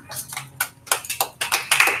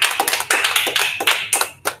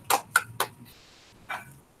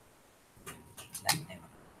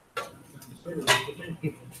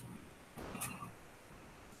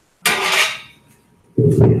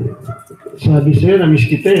 Sabi sa'yo, na-miss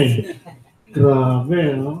kita eh.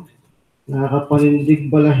 Grabe, no?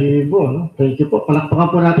 Nakakapanindig balahibo, no? Thank you po.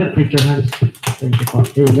 Palakpakan po natin, Preacher Hans. Thank you po.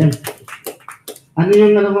 Amen. Ano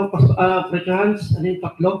yung Preacher Hans? Ano yung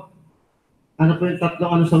tatlo? Ano po yung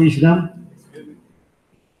tatlo? Ano sa wisdom?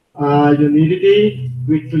 Humility,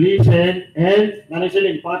 quick to listen, and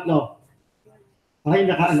nanay pangatlo. Ay,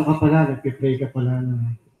 naka-ano ka pala, nagpipray ka pala.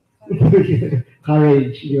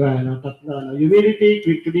 Courage, di ba? No? Tatlo, no? Humility,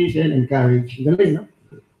 quick to listen, and courage. Galing, no?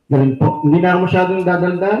 Galing po. Hindi na ako masyadong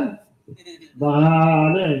dadaldal. Baka,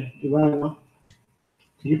 ano eh, di ba? No?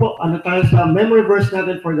 Sige po, ano tayo sa memory verse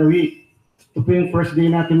natin for the week. Ito po yung first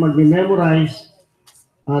day natin mag-memorize.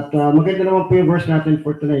 At maganda naman po yung verse natin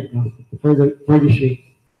for tonight, no? For this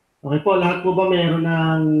week. Okay po, lahat po ba mayroon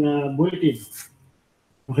ng bulletin?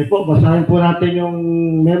 Okay po, basahin po natin yung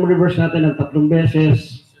memory verse natin ng 3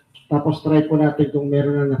 beses. Tapos try po natin kung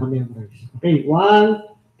meron na nakamemorize. Okay, 1,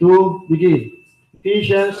 2, begin.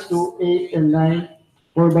 Ephesians 2:8 and 9.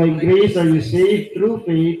 For by grace are you saved through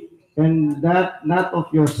faith, and that not of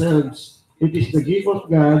yourselves. It is the gift of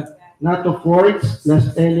God, not of works,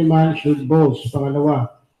 lest any man should boast.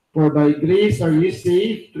 Pangalawa, for by grace are you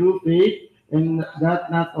saved through faith, and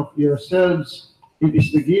that not of yourselves. It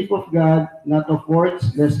is the gift of God, not of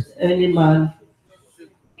works, lest any man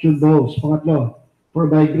should boast. Pangatlo, for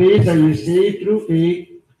by grace are you saved through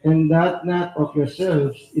faith, and that not of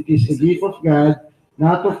yourselves. It is the gift of God,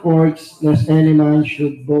 not of works, lest any man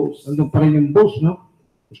should boast. Andun pa rin yung boast, no?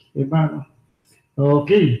 Diba, no?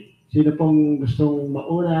 Okay. Sino pong gustong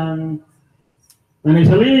maunang? Nanay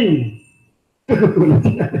Saling! Kulat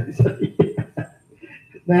si Nanay Saling.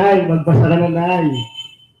 Nay, magbasa ka na, Nay.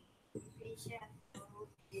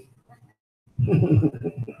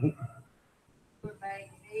 For by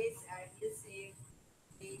grace are you saved,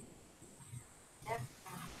 faith, that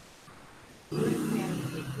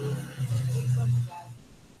of God,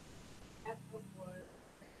 not of works,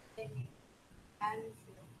 any man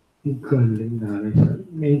Ang galing, Nanay Saling.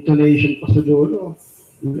 May intonation pa sa dulo.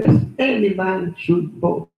 Lest any man should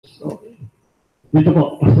boast. Okay. Dito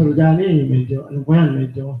po, Pastor Johnny, medyo, ano po yan,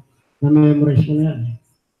 medyo na-memorize mo na yan.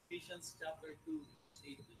 Ephesians chapter 2,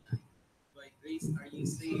 8-9. By grace are you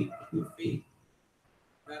saved through faith,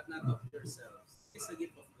 but not of yourselves. It's a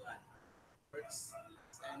gift of God. Works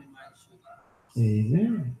as any man should.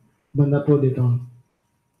 Amen. Banda po dito.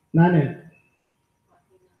 Nanay.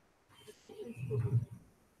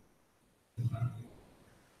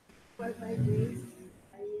 for by grace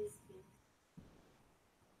are you saved.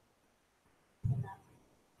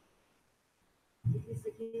 It is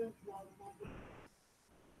a gift of God, not of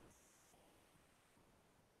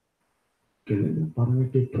Parang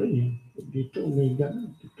nagpipray eh. Dito, may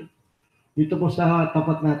gano'n. Dito po sa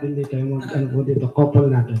tapat natin dito, yung ano po dito, couple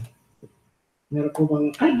natin. Meron po bang,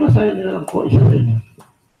 kahit basahin nila lang po, isa sa inyo.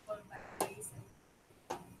 for by grace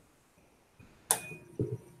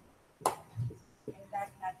and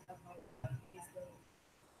that not of God is the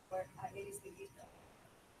or it is the gift of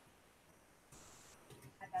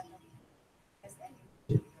not of as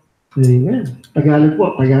any. Amen. Tagalog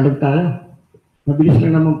po, Tagalog tayo. Mabilis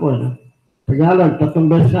lang naman po, no? Tagalog,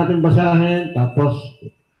 3 beses natin basahin, tapos,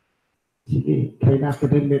 sige, try natin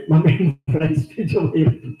rin ma-memorize. Medyo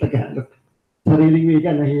mahirap yung Tagalog. Sariling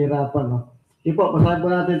wika, nahihirapan, no? Sige po, basahin po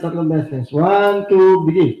natin 3 beses. 1, 2,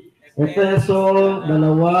 begin. Efeso 2,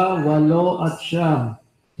 8 at 9.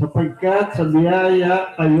 Sapagkat sa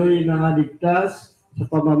biyaya kayo'y nangaligtas sa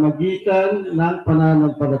pamamagitan ng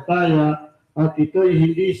pananampalataya at ito'y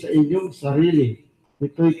hindi sa inyong sarili.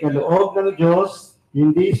 Ito'y kaloob ng Diyos,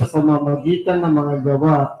 hindi sa pamamagitan ng mga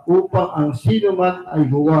gawa upang ang sino man ay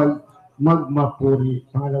huwag magmapuri.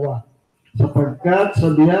 Pangalawa, sapagkat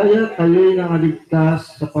sa biyaya kayo'y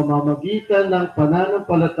nangaligtas sa pamamagitan ng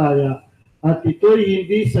pananampalataya at ito'y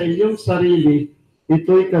hindi sa inyong sarili,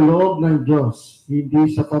 ito'y kaloob ng Diyos,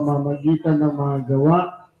 hindi sa pamamagitan ng mga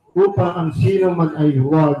gawa upang ang sino man ay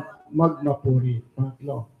huwag magmapuri.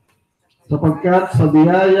 Pangatlo, sapagkat sa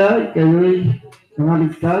biyaya kayo'y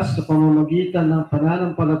nangaligtas sa pamamagitan ng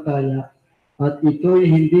pananampalataya at ito'y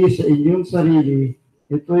hindi sa inyong sarili,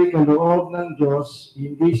 ito'y kaloob ng Diyos,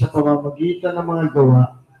 hindi sa pamamagitan ng mga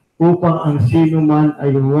gawa upang ang sino man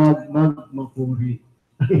ay huwag magmapuri.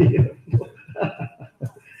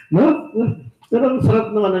 No? Pero ang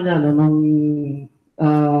sarap ng ano niya, no, nung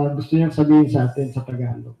gusto niyang sabihin sa atin sa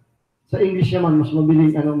Tagalog. Sa English naman, mas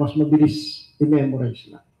mabilis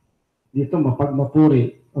i-memorize na. Dito,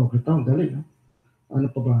 mapagmapuri. Oh, ito, ang galing. No?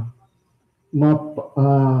 Ano pa ba?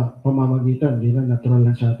 Pamamagitan. Hindi na, natural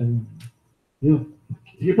lang sa atin. Yun.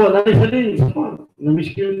 Sige po, nanay sa din. Isa pa.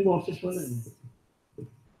 Namiss ko yung boses mo na.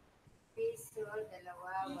 Piso,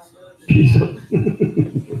 dalawa, walo. Piso.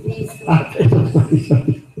 Piso.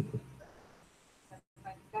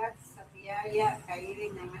 Sapagkat sa biyaya, kayo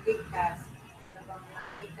rin ang maligtas sa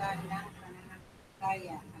pamamagitan ng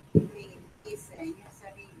pananampalataya at hindi sa inyong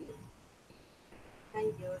sarili. Ng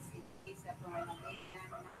Diyos, hindi sa pamamagitan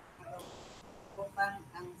ng mga upang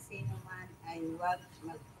ang sino man ay huwag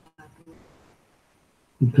magpapatuloy.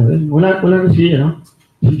 Okay. Wala na si, ano?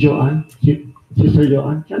 Si Joanne. Si Sir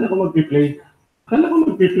Joanne. Kala ko mag-play.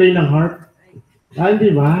 Ng harp.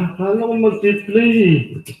 Hindi ba? Kala ko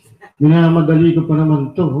mag-play. Minamadali ko pa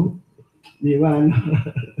naman to. Oh. Di ba?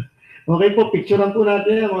 Okay po, picturean po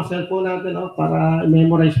natin ang mga cellphone natin para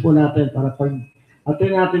memorize po natin. Para pag atin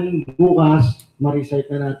natin bukas, ma-recite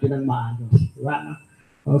na natin ang maayos. Di ba?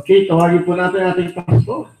 Okay, tawagin po natin ating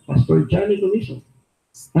pastor. Pastor Johnny Comiso.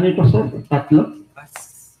 Ano yung pastor? Tatlo?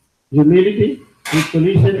 Humility, with to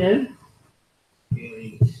listen, and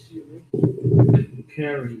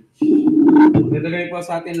Courage. Magandang gabi po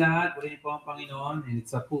sa atin lahat. Purihin po ang Panginoon. And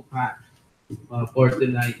it's a full pack for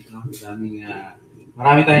tonight. No?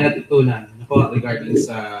 Marami tayong natutunan regarding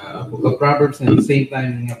sa Book of Proverbs and at the same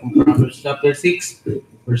time nga pong Proverbs chapter 6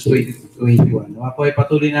 verse 20 to 21. Po ay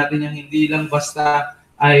patuloy natin yung hindi lang basta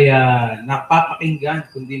ay napapakinggan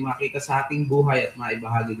kundi makita sa ating buhay at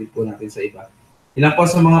maibahagi din po natin sa iba. Ilan po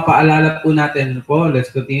sa mga paalala po natin po,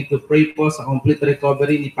 let's continue to pray po sa complete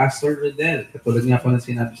recovery ni Pastor Rodel. Katulad nga po na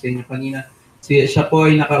sinabi sa inyo kanina, siya po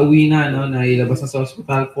ay nakauwi na, no, na ilabas na sa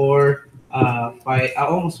hospital for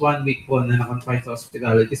almost 1 week po na na-confine sa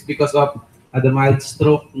hospital. It is because of the mild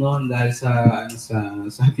stroke, no, dahil sa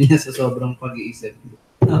sabi niya sa sobrang pag-iisip.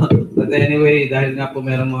 But anyway, dahil nga po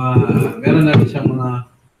meron na rin siyang mga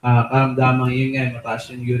karamdamang yun nga,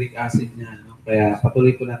 mataas yung uric acid niya, no? Kaya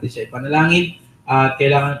patuloy po natin siya ipanalangin. At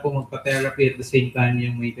kailangan po magpa-therapy at the same time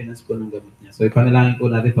yung maintenance po ng gamot niya. So ipanalangin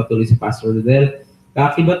po natin patuloy si Pastor Rodel.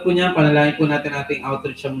 Kakibat po niya, panalangin po natin ating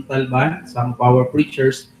outreach sa Montalban, sa power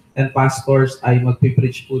preachers and pastors ay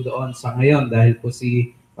magpipreach po doon sa ngayon dahil po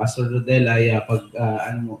si Pastor Rodel ay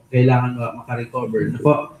kailangan makarecover. Ano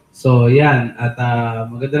po? So yan, at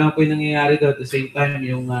maganda lang po yung nangyayari doon. At the same time,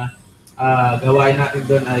 yung gawain natin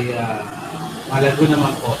doon ay malago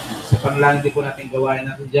naman po. So panalangin din po natin gawain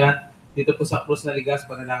natin dyan. Dito po sa Cruz na Ligas,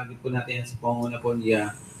 panalangin po natin sa panguna po ni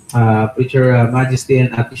Preacher Majesty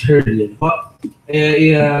and Ate Shirley. Po,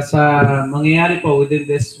 sa mangyayari po within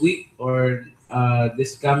this week or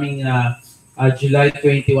this coming July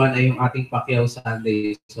 21 ay yung ating Pacquiao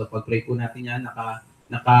Sunday. So pag-pray po natin yan,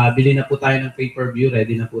 nakabili na po tayo ng pay-per-view,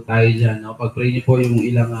 ready na po tayo dyan. No? Pag-pray niyo po yung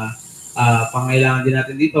ilang pangailangan din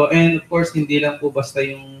natin dito. And of course, hindi lang po basta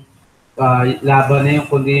yung laban na yun,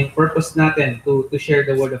 kundi yung purpose natin to share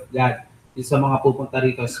the word of God yung sa mga pupunta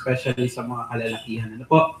rito, especially sa mga kalalakihan. Ano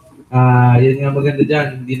po? Yun nga maganda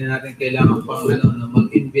dyan. Hindi na natin kailangan pang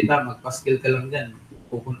mag-invita, magpaskil ka lang dyan.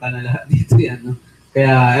 Pupunta na lahat dito yan. No?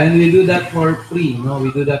 Kaya, and we do that for free. No?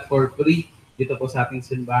 We do that for free dito po sa ating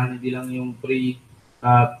simbahan. Hindi lang yung free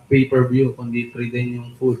pay-per-view, kundi free din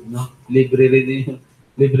yung food. No? Libre rin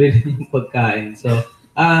yung pagkain. So,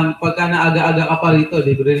 pagka naaga-aga ka pa rito,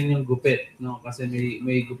 libre rin yung gupit, no? Kasi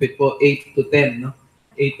may gupit po 8 to 10, no?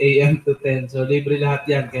 8 a.m. to 10. So libre lahat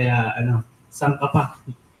 'yan kaya saan ka pa?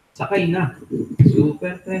 Sakay na.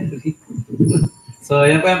 Super friendly. So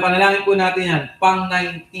yan po yung panalangin po natin yan. Pang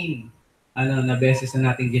 19 na beses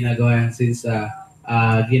na natin ginagawa yan since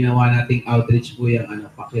ginawa nating outreach po yung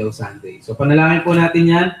Pacquiao Sunday. So panalangin po natin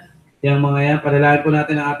yan. Yung mga yan, panalangin po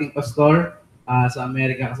natin ang ating pastor sa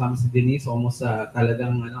Amerika kasama si Denise, almost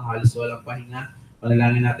talagang halos walang pahinga.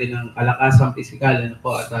 Panalangin natin ng kalakasang pisikal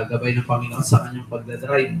at gabay ng Panginoon sa kanyang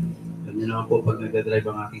pagdadrive. Alam niyo naman po pag nagdadrive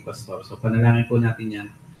ang ating pastor. So panalangin po natin yan.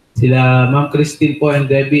 Sila Ma'am Christine po and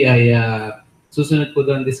Debbie ay susunod po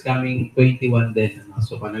doon this coming 21 din.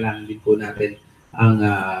 So panalangin din po natin ang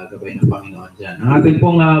gabay ng Panginoon dyan. Ang ating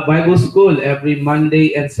pong Bible School every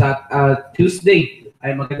Monday and Tuesday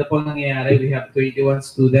ay maganda po nangyayari. We have 21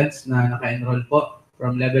 students na naka-enroll po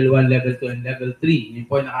from level 1, level 2, and level 3. Yun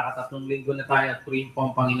po ay nakakatatlong linggo na tayo at purihin po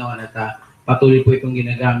ang Panginoon at patuloy po itong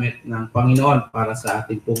ginagamit ng Panginoon para sa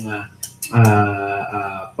ating pong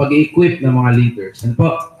pag-equip ng mga leaders. And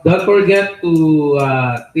po, don't forget to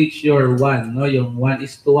teach your one, no? Yung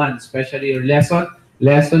 1:1, especially your lesson.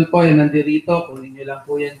 lesson po, yan nandirito. Kunin nyo lang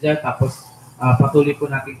po yan dyan. Tapos patuloy po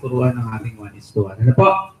natin turuan ng ating 1:1. Ano po?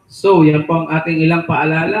 So, yan po ang ating ilang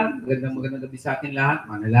paalala. Magandang gabi sa ating lahat.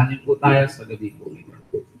 Manalangin po tayo sa gabi po ito.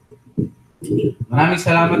 Maraming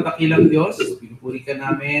salamat, dakilang Diyos. Pinupuri ka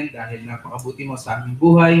namin dahil napakabuti mo sa aming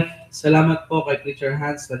buhay. Salamat po kay Preacher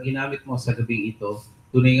Hans na ginamit mo sa gabi ito.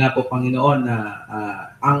 Tunay nga po, Panginoon, na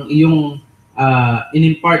ang iyong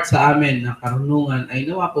in-impart sa amin na karunungan ay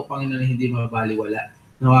nawa po, Panginoon, na hindi mabaliwala.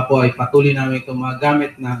 Nawa po ay patuloy namin itong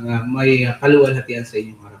magamit ng may kaluwalhatian sa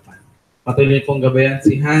inyong harapan. Patuloy pong gabayan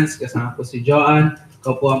si Hans, kasama po si Joanne.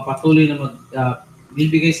 Ikaw po ang patuloy na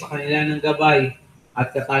magbibigay sa kanila ng gabay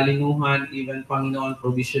at katalinuhan, even Panginoon,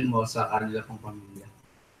 provision mo sa kanila pong pamilya.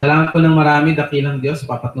 Salamat po ng marami, dakilang Diyos.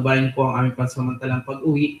 Papatnubayan po ang aming pansamantalang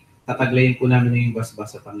pag-uwi. Tataglayin po namin ng iyong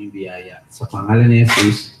basbas sa panging biyaya. Sa pangalan ni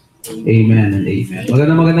Jesus, amen and amen.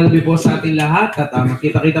 Magandang gabi po sa ating lahat at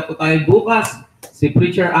makita-kita po tayo bukas. Si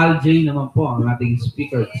Preacher Al J naman po ang ating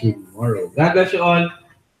speaker tomorrow. God bless you all.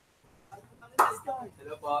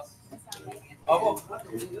 Hello po. Opo.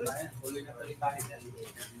 Tuloy na tuloy tayo dyan.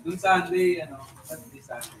 Noong Sunday, Sunday.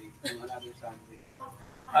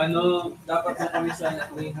 Dapat na kami sa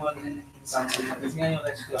Greenhorn Sunday. Kasi ngayon,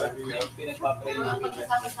 pinagpapray namin.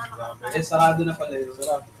 Sarado na pala yun.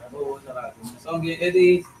 Oo, sarado. So,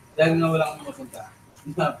 dahil nga wala kami mapunta.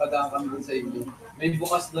 Napadaan kami dun sa inyo. May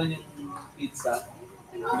bukas doon yung pizza.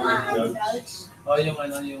 Yung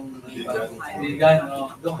vegan,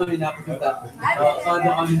 doon kami napunta. Doon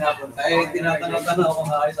kami napunta. Tinatanong-tanong ako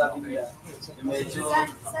nga kayo, sabi nila. Medyo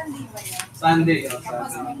Sunday.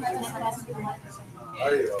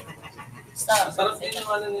 Sarap din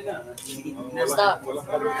yung nila. Wala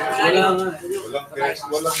nga.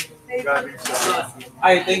 Walang galing sa...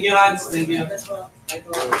 Ay, thank you, Hans. Thank you.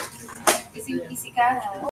 Easy ka.